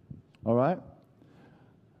 All right?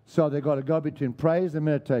 So they've got to go between praise and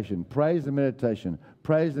meditation, praise and meditation,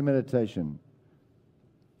 praise and meditation.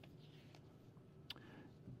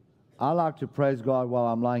 I like to praise God while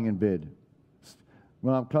I'm lying in bed.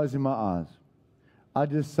 When I'm closing my eyes, I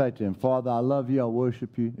just say to him, Father, I love you, I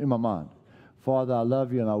worship you, in my mind. Father, I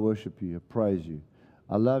love you and I worship you, I praise you.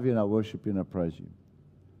 I love you and I worship you and I praise you.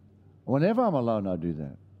 Whenever I'm alone, I do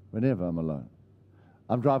that. Whenever I'm alone.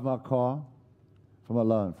 I'm driving my car, if I'm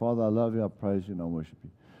alone. Father, I love you, I praise you and I worship you.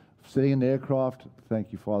 Sitting in the aircraft,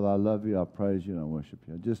 thank you, Father, I love you, I praise you and I worship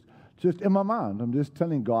you. Just in my mind, I'm just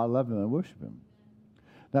telling God I love him and I worship him.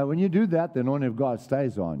 Now, when you do that, the anointing of God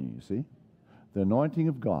stays on you, you see? The anointing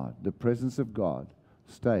of God, the presence of God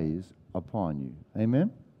stays upon you.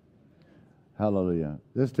 Amen? Hallelujah.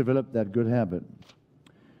 Let's develop that good habit.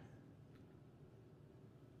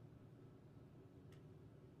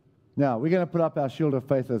 Now, we're going to put up our shield of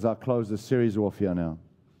faith as I close this series off here now.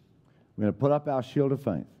 We're going to put up our shield of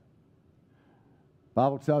faith. The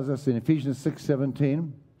Bible tells us in Ephesians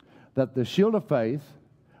 6:17 that the shield of faith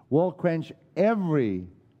will quench every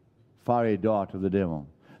fiery dart of the devil.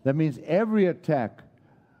 That means every attack,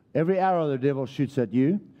 every arrow the devil shoots at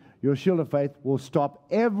you, your shield of faith will stop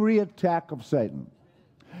every attack of Satan.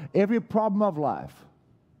 Every problem of life,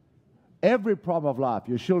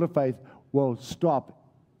 your shield of faith will stop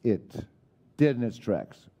it dead in its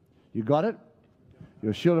tracks. You got it?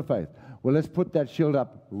 Your shield of faith. Well, let's put that shield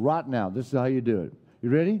up right now. This is how you do it. You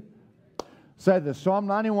ready? Say this, Psalm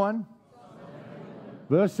 91,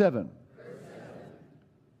 verse 7.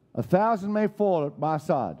 1,000 may fall at my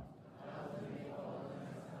side,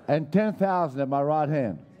 and 10,000 at my right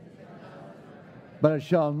hand, but it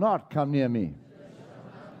shall not come near me.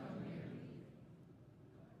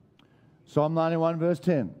 Psalm 91, verse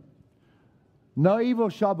 10. No evil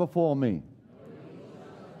shall befall me.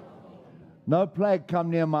 No plague come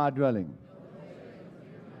near my dwelling.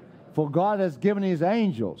 For God has given his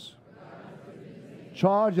angels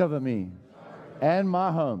charge over me and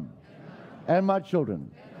my home and my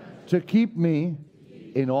children to keep me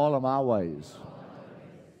in all of my ways.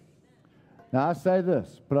 Now I say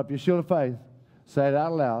this. Put up your shield of faith. Say it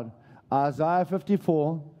out loud. Isaiah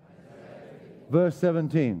 54, verse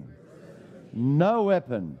 17. No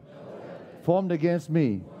weapon formed against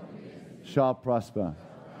me shall prosper.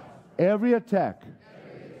 Every attack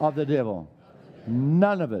of the devil,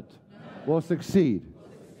 none of it will succeed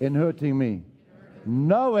in hurting me.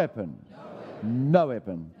 No weapon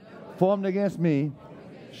formed against me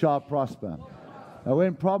shall prosper. Now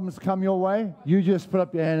when problems come your way, you just put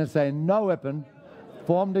up your hand and say, no weapon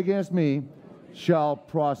formed against me shall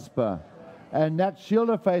prosper. And that shield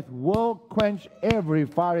of faith will quench every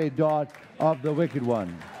fiery dart of the wicked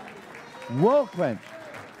one. Will quench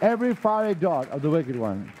every fiery dart of the wicked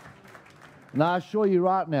one. And I assure you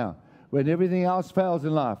right now, when everything else fails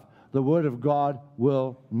in life, the Word of God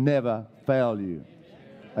will never fail you.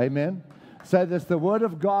 Amen? Say this, the Word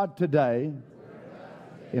of God today,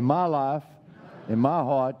 in my life, in my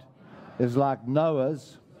heart, is like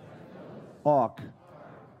Noah's ark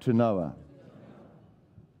to Noah.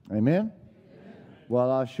 Amen?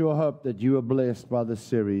 Well, I sure hope that you are blessed by this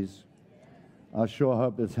series. I sure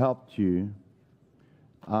hope it's helped you.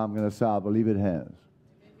 I'm going to say I believe it has.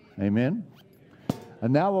 Amen?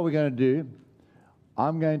 And now what we're going to do,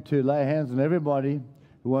 I'm going to lay hands on everybody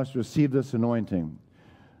who wants to receive this anointing.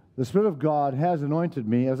 The Spirit of God has anointed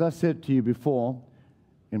me. As I said to you before,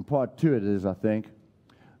 in part 2 it is, I think,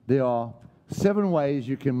 there are 7 ways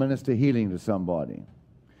you can minister healing to somebody.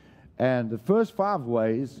 And the first 5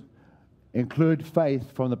 ways include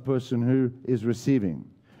faith from the person who is receiving.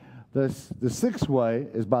 The 6th way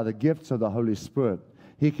is by the gifts of the Holy Spirit.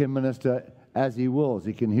 He can minister as He wills.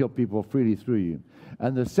 He can heal people freely through you.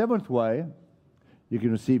 And the 7th way you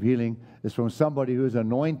can receive healing is from somebody who is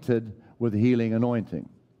anointed with healing anointing.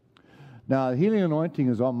 Now, the healing anointing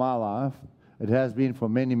is on my life. It has been for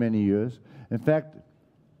many, many years. In fact,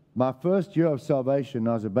 my first year of salvation,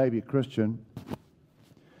 I was a baby Christian.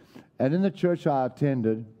 And in the church I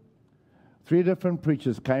attended, 3 different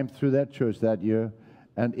preachers came through that church that year,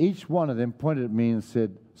 and each one of them pointed at me and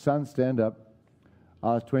said, son, stand up.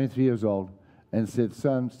 I was 23 years old, and said,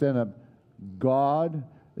 son, stand up. God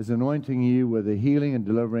is anointing you with a healing and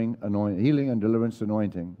deliverance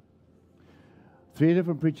anointing. 3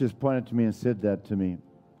 different preachers pointed to me and said that to me.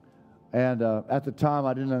 And at the time,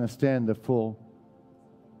 I didn't understand the full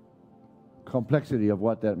complexity of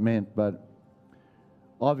what that meant, but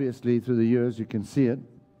obviously, through the years, you can see it.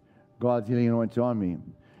 God's healing anointing on me.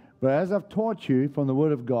 But as I've taught you from the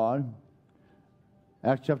Word of God,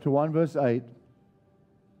 Acts chapter 1, verse 8,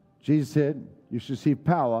 Jesus said, you should receive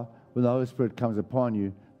power when the Holy Spirit comes upon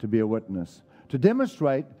you to be a witness, to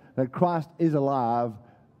demonstrate that Christ is alive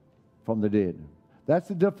from the dead. That's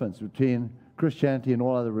the difference between Christianity and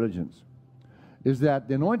all other religions, is that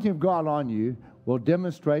the anointing of God on you will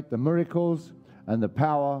demonstrate the miracles and the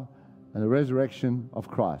power and the resurrection of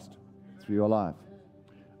Christ through your life.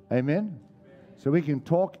 Amen? So we can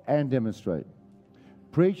talk and demonstrate.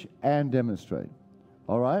 Preach and demonstrate.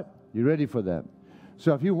 All right? You ready for that?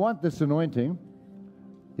 So if you want this anointing,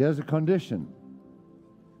 here's a condition.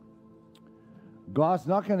 God's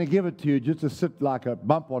not going to give it to you just to sit like a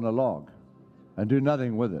bump on a log and do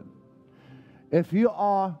nothing with it. If you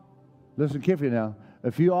are, listen carefully now,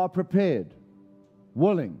 if you are prepared,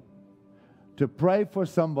 willing to pray for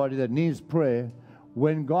somebody that needs prayer,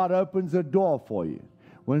 when God opens a door for you,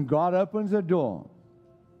 when God opens a door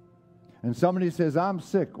and somebody says, I'm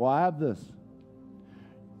sick or I have this,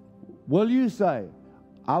 will you say,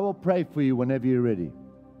 I will pray for you whenever you're ready?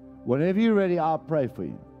 Whenever you're ready, I'll pray for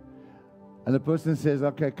you. And the person says,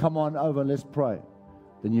 okay, come on over and let's pray.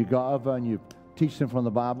 Then you go over and you teach them from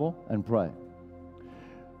the Bible and pray.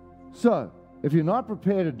 So, if you're not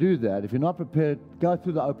prepared to do that, if you're not prepared to go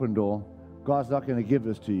through the open door, God's not going to give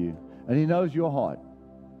this to you. And He knows your heart.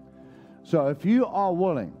 So if you are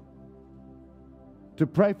willing to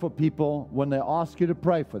pray for people when they ask you to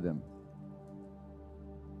pray for them,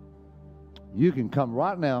 you can come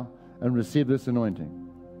right now and receive this anointing.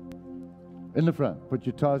 In the front, put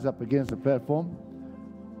your toes up against the platform.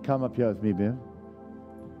 Come up here with me, Ben.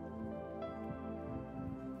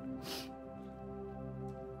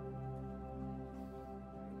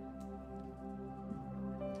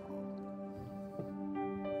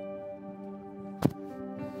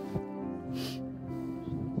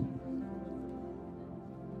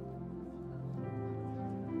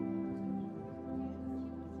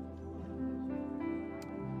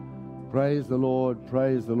 Praise the Lord,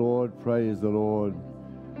 praise the Lord, praise the Lord.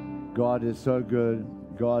 God is so good.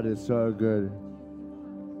 God is so good.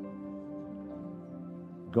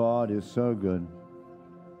 God is so good.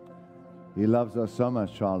 He loves us so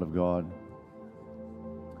much, child of God.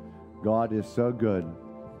 God is so good.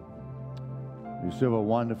 We serve a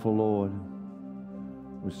wonderful Lord.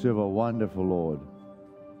 We serve a wonderful Lord.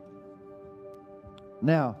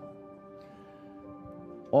 Now,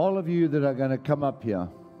 all of you that are going to come up here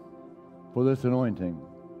for this anointing,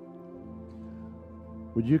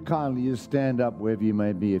 would you kindly just stand up wherever you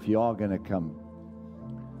may be if you are going to come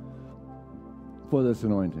for this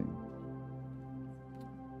anointing?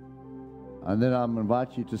 And then I'm going to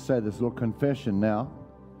invite you to say this little confession now,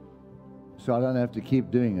 so I don't have to keep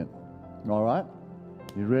doing it. All right?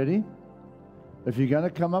 You ready? If you're going to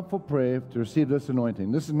come up for prayer to receive this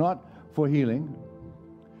anointing, this is not for healing.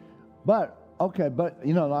 But, okay, but,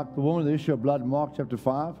 you know, like the woman with the issue of blood in Mark chapter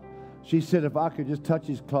 5, she said, if I could just touch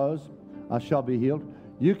his clothes, I shall be healed.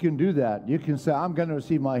 You can do that. You can say, I'm going to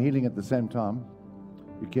receive my healing at the same time.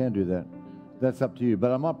 You can do that. That's up to you.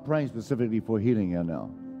 But I'm not praying specifically for healing here now.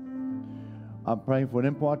 I'm praying for an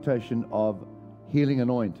impartation of healing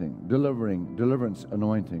anointing, deliverance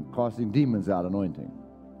anointing, casting demons out anointing.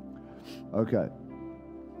 Okay.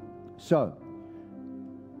 So,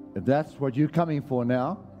 if that's what you're coming for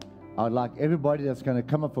now, I'd like everybody that's going to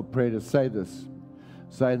come up for prayer to say this.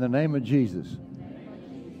 Say, in the name of Jesus,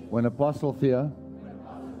 when Apostle Thea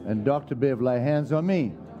and Dr. Bev lay hands on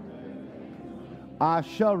me, I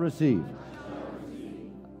shall receive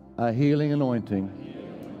a healing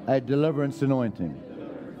anointing, a deliverance anointing.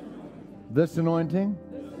 This anointing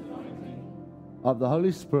of the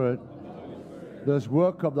Holy Spirit, this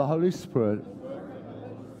work of the Holy Spirit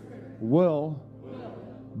will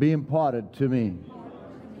be imparted to me,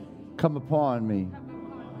 come upon me,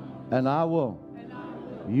 and I will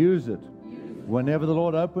use it whenever the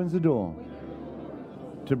Lord opens the door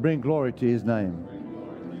to bring glory to His name.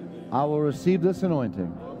 I will receive this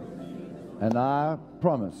anointing, and I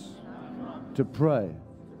promise to pray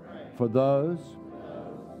for those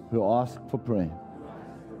who ask for prayer.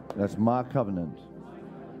 That's my covenant.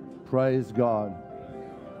 Praise God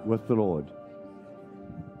with the Lord.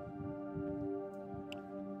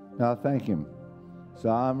 Now thank Him. So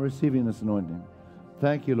I'm receiving this anointing.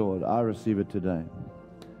 Thank you, Lord. I receive it today.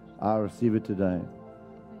 I receive it today.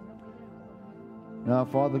 Now,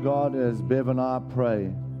 Father God, as Bev and I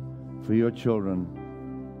pray for your children,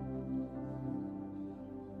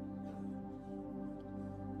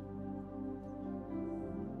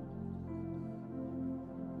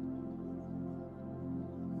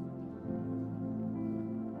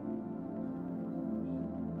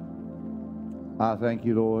 I thank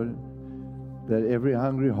you, Lord, that every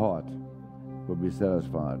hungry heart will be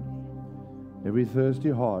satisfied. Every thirsty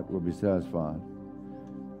heart will be satisfied.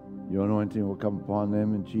 Your anointing will come upon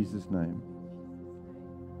them in Jesus' name.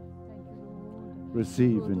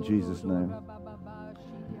 Receive in Jesus' name.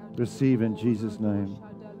 Receive in Jesus' name.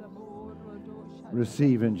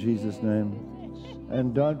 Receive in Jesus' name.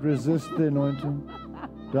 And don't resist the anointing.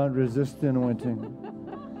 Don't resist the anointing.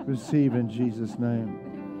 Receive in Jesus' name.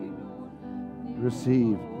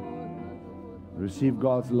 Receive. Receive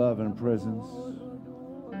God's love and presence.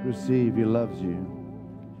 Receive. He loves you.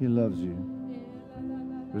 He loves you.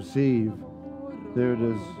 Receive. There it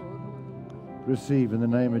is. Receive in the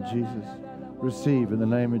name of Jesus. Receive in the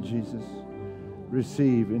name of Jesus.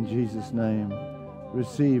 Receive in Jesus' name.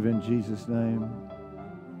 Receive in Jesus' name.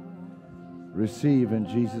 Receive in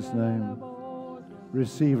Jesus' name.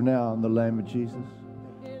 Receive now in the name of Jesus.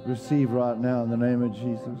 Receive right now in the name of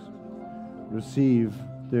Jesus. Receive.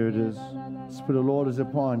 There it is. The Spirit of the Lord is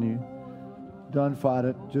upon you. Don't fight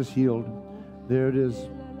it. Just yield. There it is.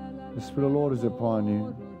 The Spirit of the Lord is upon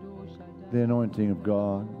you. The anointing of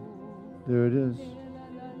God. There it is.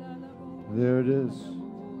 There it is.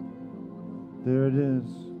 There it is.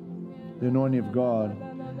 The anointing of God,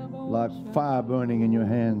 like fire burning in your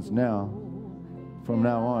hands now, from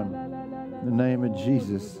now on. In the name of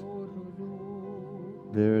Jesus.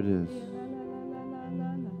 There it is.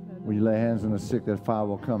 When you lay hands on the sick, that fire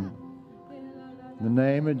will come. In the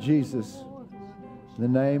name of Jesus. In the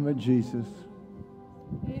name of Jesus.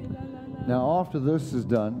 Now, after this is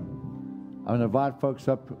done, I'm going to invite folks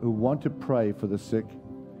up who want to pray for the sick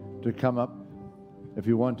to come up, if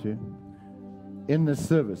you want to, in this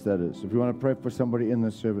service, that is. If you want to pray for somebody in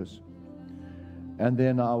this service. And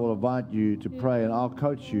then I will invite you to pray, and I'll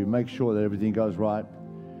coach you, make sure that everything goes right,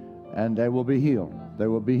 and they will be healed. They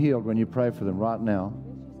will be healed when you pray for them right now.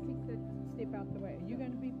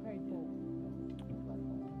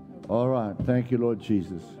 All right. Thank you, Lord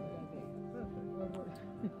Jesus.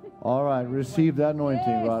 All right. Receive that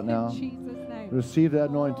anointing right now. Receive that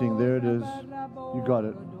anointing. There it is. You got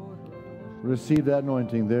it. Receive that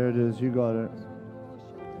anointing. There it is. You got it.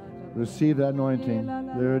 Receive that anointing.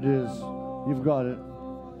 There it is. You've got it.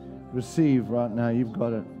 Receive right now. You've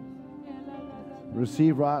got it.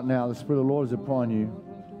 Receive right now. The Spirit of the Lord is upon you.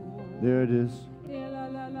 There it is.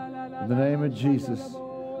 In the name of Jesus,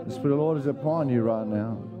 the Spirit of the Lord is upon you right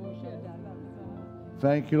now.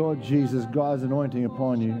 Thank you, Lord Jesus. God's anointing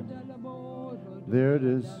upon you. There it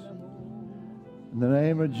is. In the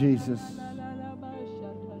name of Jesus.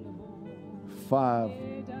 Fire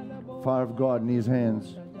of God in His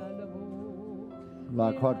hands.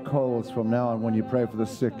 Like hot coals from now on when you pray for the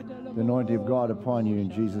sick. The anointing of God upon you in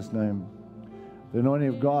Jesus' name. The anointing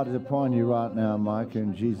of God is upon you right now, Mike,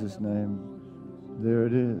 in Jesus' name. There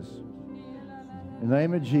it is. In the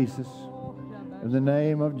name of Jesus. In the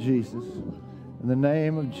name of Jesus. In the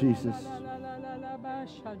name of Jesus.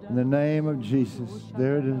 In the name of Jesus.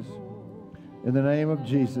 There it is. In the name of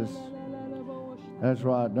Jesus. That's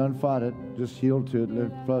right. Don't fight it. Just yield to it. Let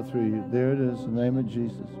it flow through you. There it is. In the name of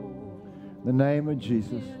Jesus. In the name of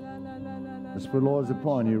Jesus. The Spirit of the Lord is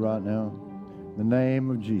upon you right now. In the name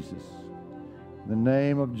of Jesus. In the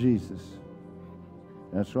name of Jesus.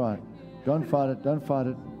 That's right. Don't fight it. Don't fight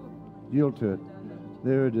it. Yield to it.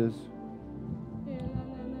 There it is.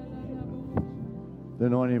 The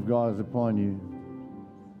anointing of God is upon you.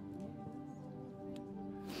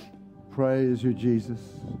 Praise you, Jesus.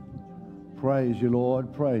 Praise you,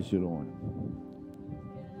 Lord. Praise you, Lord.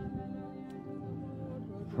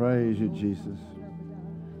 Praise you, Jesus.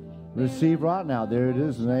 Receive right now. There it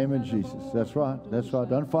is, in the name of Jesus. That's right. That's right.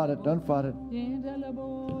 Don't fight it. Don't fight it.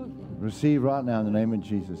 Receive right now in the name of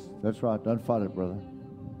Jesus. That's right. Don't fight it, brother.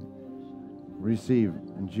 Receive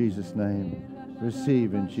in Jesus' name.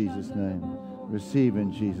 Receive in Jesus' name. Receive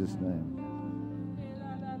in Jesus' name.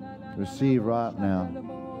 Receive right now.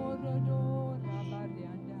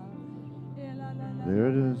 There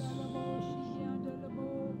it is.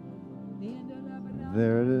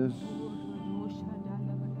 There it is.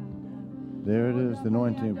 There it is, the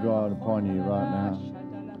anointing of God upon you right now.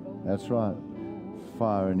 That's right.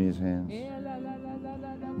 Fire in His hands.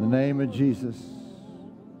 In the name of Jesus.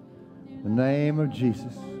 In the name of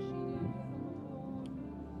Jesus.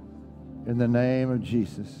 In the name of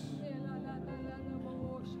Jesus.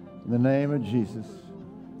 In the name of Jesus.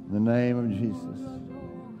 In the name of Jesus.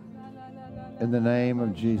 In the name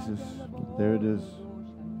of Jesus. There it is.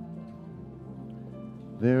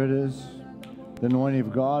 There it is. The anointing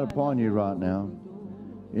of God upon you right now.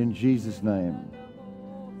 In Jesus' name.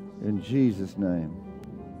 In Jesus' name.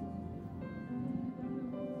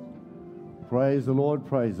 Praise the Lord.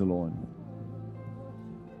 Praise the Lord.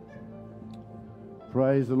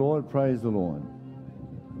 Praise the Lord. Praise the Lord.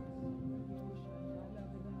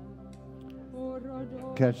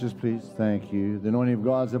 Catch this, please. Thank you. The anointing of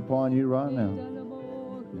God's upon you right now.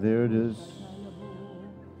 There it is.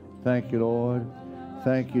 Thank you, Lord.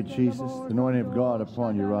 Thank you, Jesus. The anointing of God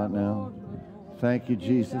upon you right now. Thank you,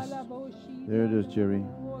 Jesus. There it is, Jerry.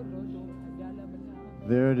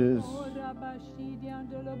 There it is.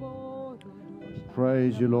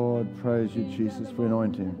 Praise you, Lord. Praise you, Jesus, for your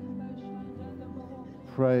anointing.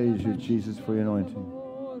 Praise you, Jesus, for your anointing.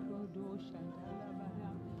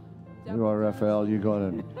 You are Raphael. You got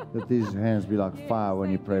it. Let these hands be like fire when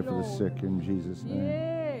you pray for the sick in Jesus' name.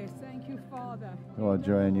 Yes, thank you, Father. Oh,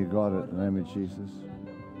 Joanne, you got it in the name of Jesus.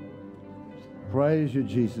 Praise you,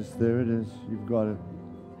 Jesus. There it is. You've got it.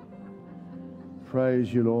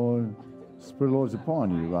 Praise you, Lord. The Spirit of the Lord is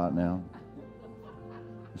upon you right now.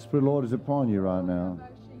 The Spirit of the Lord is upon you right now.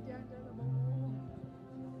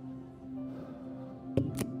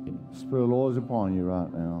 The Spirit of the Lord is upon you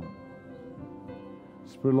right now. The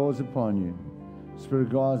Spirit of the Lord is upon you. The Spirit of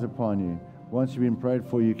God is upon you. Once you've been prayed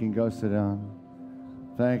for, you can go sit down.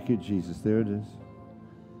 Thank you, Jesus. There it is.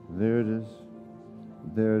 There it is.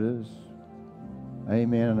 There it is.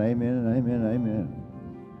 Amen and amen and amen and amen.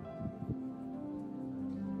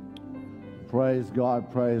 Praise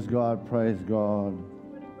God, praise God, praise God.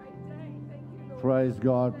 Praise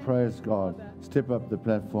God, praise God. Step up the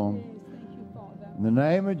platform. In the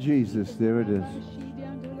name of Jesus, there it is.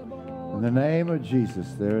 In the name of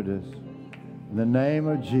Jesus, there it is. In the name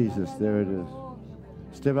of Jesus, there it is.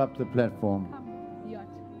 Step up the platform.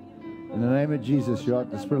 In the name of Jesus, the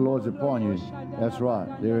Spirit of the Lord's upon you. That's right,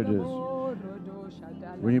 there it is.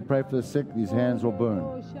 When you pray for the sick, these hands will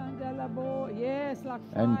burn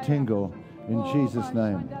and tingle in Jesus'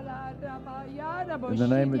 name. In the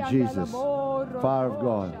name of Jesus, fire of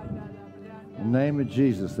God. In the name of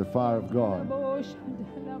Jesus, the fire of God.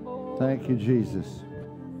 Thank you, Jesus.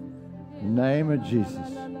 In the name of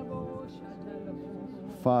Jesus,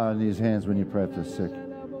 fire in these hands when you pray for the sick.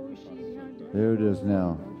 There it is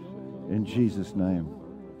now. In Jesus' name.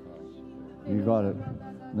 You got it.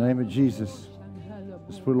 In the name of Jesus.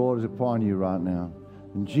 The Spirit of the Lord is upon you right now.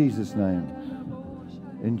 In Jesus' name.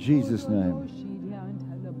 In Jesus' name.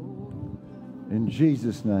 In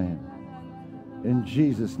Jesus' name. In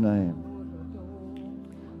Jesus' name.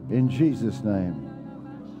 In Jesus' name.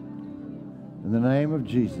 In the name of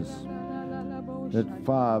Jesus. Let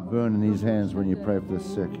fire burn in these hands when you pray for the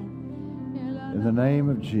sick. In the name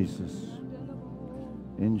of Jesus.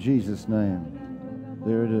 In Jesus' name.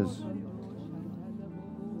 There it is.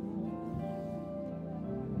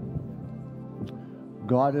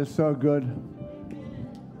 God is so good.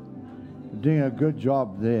 You're doing a good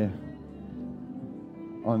job there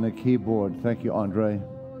on the keyboard. Thank you, Andre.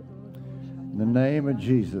 In the name of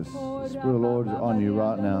Jesus, the Spirit of the Lord is on you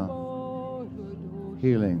right now.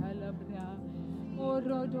 Healing.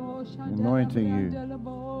 Anointing you. In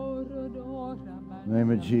the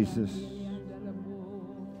name of Jesus.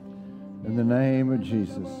 In the name of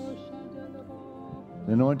Jesus.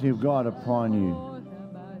 The anointing of God upon you,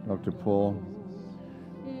 Dr. Paul.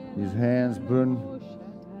 His hands burn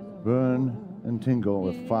and tingle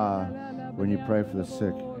with fire when you pray for the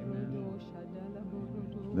sick.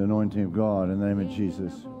 The anointing of God in the name of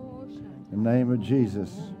Jesus. In the name of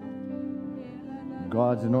Jesus.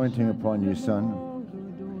 God's anointing upon you, son.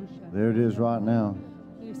 There it is right now.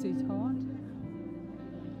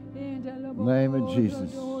 In the name of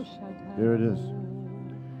Jesus. There it is.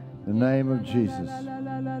 In the name of Jesus. In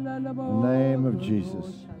the name of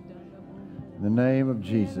Jesus. In the name of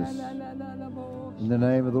Jesus. In the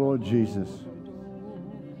name of the Lord Jesus.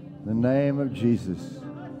 In the name of Jesus.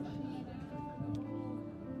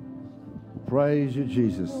 Praise you,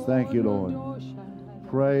 Jesus. Thank you, Lord.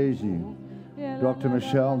 Praise you. Dr.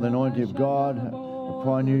 Michelle, the anointing of God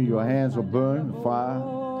upon you. Your hands will burn fire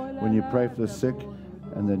when you pray for the sick.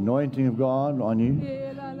 And the anointing of God on you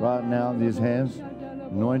right now, these hands.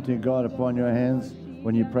 Anointing of God upon your hands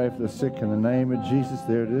when you pray for the sick. In the name of Jesus,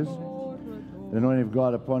 there it is. The anointing of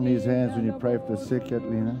God upon these hands when you pray for the sick,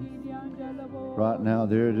 Atlina. Right now,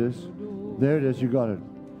 there it is. There it is, you got it.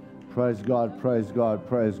 Praise God, praise God,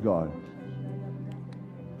 praise God.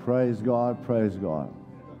 Praise God, praise God.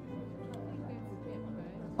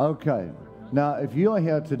 Okay, now if you're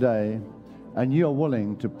here today and you're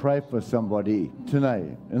willing to pray for somebody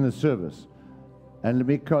today in the service, and let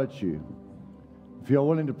me coach you. If you're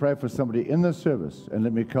willing to pray for somebody in the service, and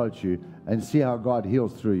let me coach you and see how God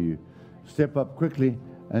heals through you, step up quickly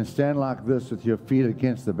and stand like this with your feet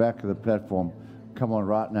against the back of the platform. Come on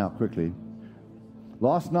right now, quickly.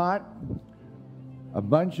 Last night, a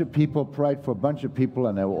bunch of people prayed for a bunch of people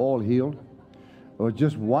and they were all healed. It was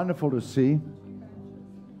just wonderful to see.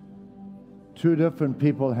 2 different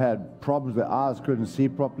people had problems. Their eyes couldn't see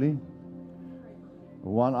properly.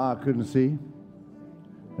 One eye couldn't see.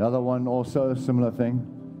 The other one also, a similar thing.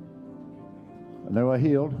 And they were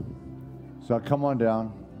healed. So come on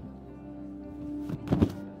down.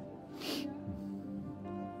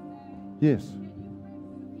 Yes.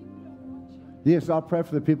 Yes, I'll pray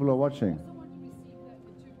for the people who are watching.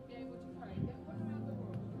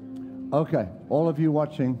 Okay, all of you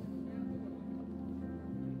watching,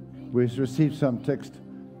 we've received some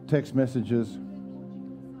text messages.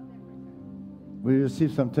 We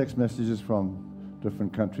received some text messages from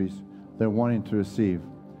different countries. They're wanting to receive.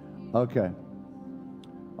 Okay.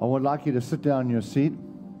 I would like you to sit down in your seat.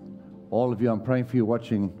 All of you, I'm praying for you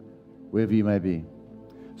watching wherever you may be.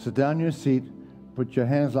 Sit down in your seat. Put your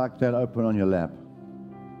hands like that open on your lap.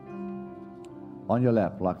 On your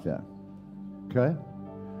lap like that. Okay?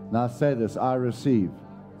 Now say this. I receive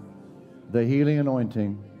the healing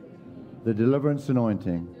anointing, the deliverance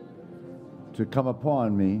anointing to come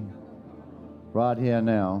upon me right here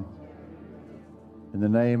now in the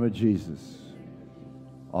name of Jesus.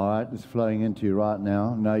 All right, it's flowing into you right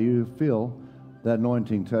now. Now you feel that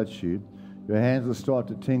anointing touch you. Your hands will start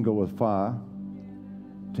to tingle with fire.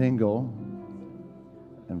 Tingle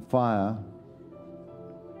and fire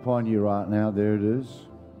upon you right now. There it is.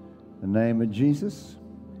 In the name of Jesus.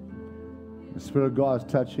 The Spirit of God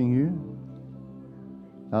is touching you.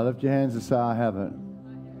 Now lift your hands and say, I have it.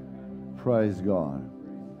 Praise God.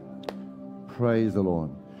 Praise the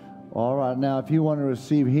Lord. All right, now if you want to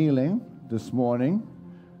receive healing this morning,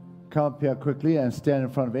 come up here quickly and stand in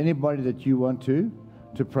front of anybody that you want to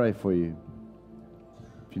pray for you.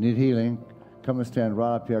 If you need healing, come and stand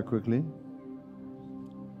right up here quickly.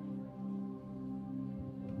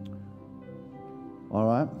 All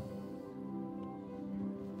right.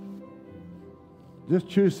 Just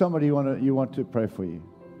choose somebody you want to pray for you.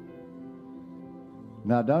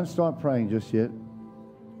 Now, don't start praying just yet.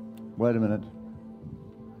 Wait a minute.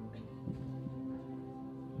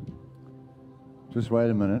 Just wait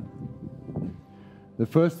a minute. The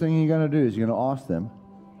first thing you're going to do is you're going to ask them,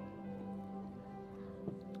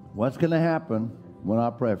 what's going to happen when I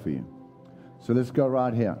pray for you? So let's go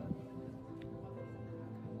right here.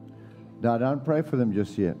 Now, don't pray for them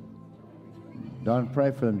just yet. Don't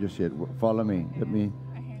pray for them just yet. Follow me. Let me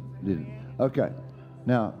lead it. Okay.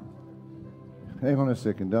 Now, hang on a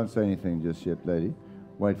second. Don't say anything just yet, lady.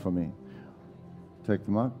 Wait for me. Take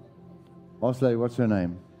them up. Boss lady, what's her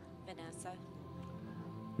name? Vanessa.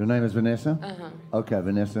 Your name is Vanessa? Uh-huh. Okay,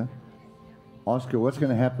 Vanessa. Oscar, what's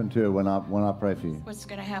going to happen to her when I pray for you? What's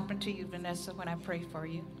going to happen to you, Vanessa, when I pray for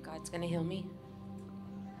you? God's going to heal me.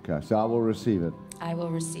 Okay, so I will receive it. I will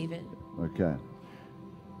receive it. Okay.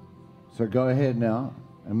 So go ahead now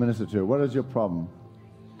and minister to her. What is your problem?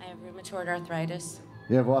 I have rheumatoid arthritis.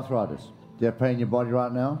 You have arthritis. Do you have pain in your body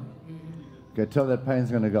right now? Okay, tell that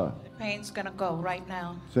pain's going to go. The pain's going to go right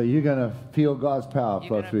now. So you're going to feel God's power You're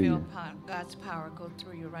flow going to through feel you. God's power go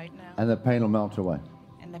through you right now, And the pain will melt away.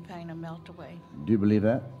 and the pain will melt away. Do you believe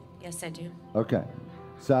that? Yes, I do. Okay.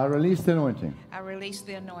 So I release the anointing I release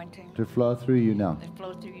the anointing to flow through you now that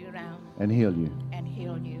flow through you now and heal you. and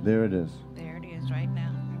heal you. There it is. There it is right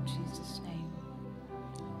now, in Jesus' name.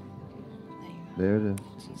 Name. There it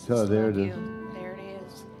is. Jesus Tell her there love it is. you. There it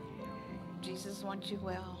is. Jesus wants you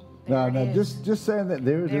well. No, There no, it is. just saying that.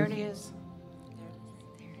 There it There it is. is.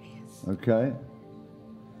 There it is. Okay.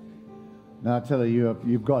 Now tell her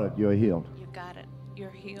you've got it. You're healed. You got it.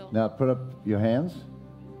 You're healed. Now put up your hands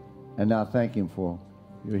and now thank Him for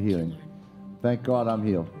your healing. Thank God I'm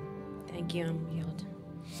healed. Thank you, I'm healed.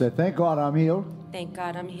 Say, thank God I'm healed. Thank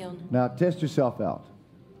God I'm healed. Now test yourself out.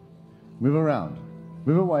 Move around.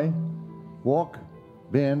 Move away. Walk.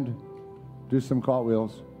 Bend. Do some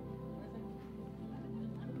cartwheels.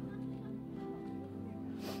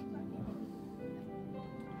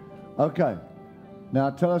 Okay. Now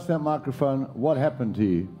tell us that microphone, what happened to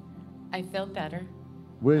you? I feel better.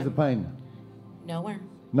 Where's the pain? Nowhere.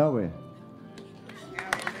 Nowhere.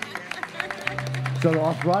 So the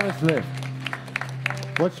arthritis left.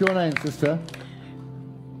 What's your name, sister?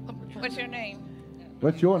 What's your name?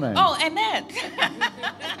 What's your name? Oh, Annette.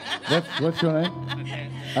 What's your name?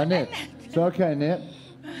 Annette. So, okay, Annette,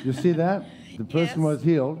 you see that? The person Yes. was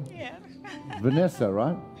healed. Yeah. Vanessa,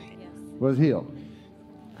 right? Yes. Was healed.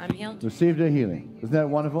 I'm healed. Received her healing. Isn't that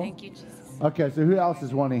wonderful? Thank you, Jesus. Okay, so who else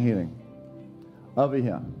is wanting healing? Over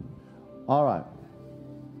here. All right.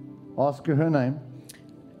 Ask her name.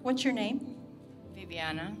 What's your name?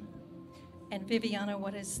 Viviana, And Viviana,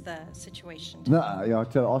 what is the situation? No, I'll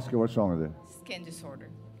tell Oscar what's wrong with her. skin disorder,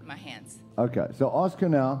 my hands. Okay, so ask her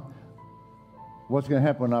now what's going to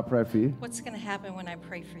happen when I pray for you. What's going to happen when I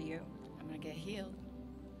pray for you? I'm going to get healed.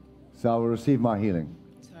 So I will receive my healing.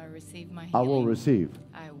 So I receive my healing. I will receive.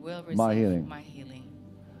 I will receive my healing. my healing.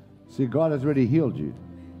 See, God has already healed you.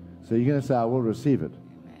 So you're going to say, I will receive it.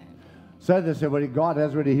 Amen. Say this, everybody. God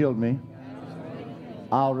has already healed me.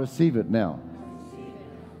 I'll receive it now.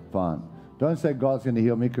 Fine. Don't say God's going to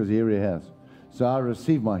heal me because He already has. So I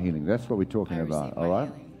receive my healing. That's what we're talking I about. receive All my right?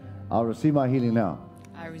 healing. I'll receive my healing now.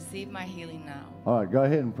 I receive my healing now. All right, go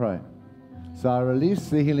ahead and pray. So I release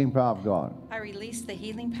the healing power of God I release the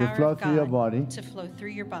healing To power flow of through your God body. to flow through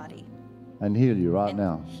your body and heal you right and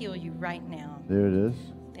now. heal you right now. There it is.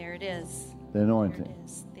 There it is. The There anointing it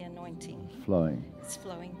is. The anointing flowing. is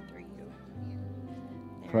flowing through you.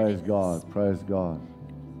 There it Praise is. God. Praise God.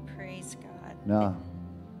 Praise God. Now,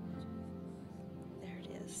 There it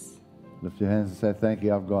is. lift your hands and say, thank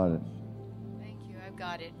you, I've got it. Thank you. I've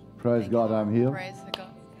got it. Praise Thank God, you, Lord. I'm healed.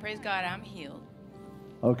 Praise God, I'm healed.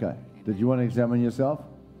 Okay. Did you want to examine yourself?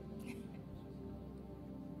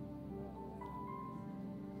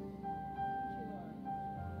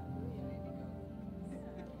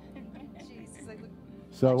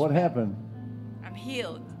 So what happened? I'm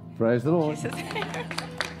healed. Praise the Lord. Jesus.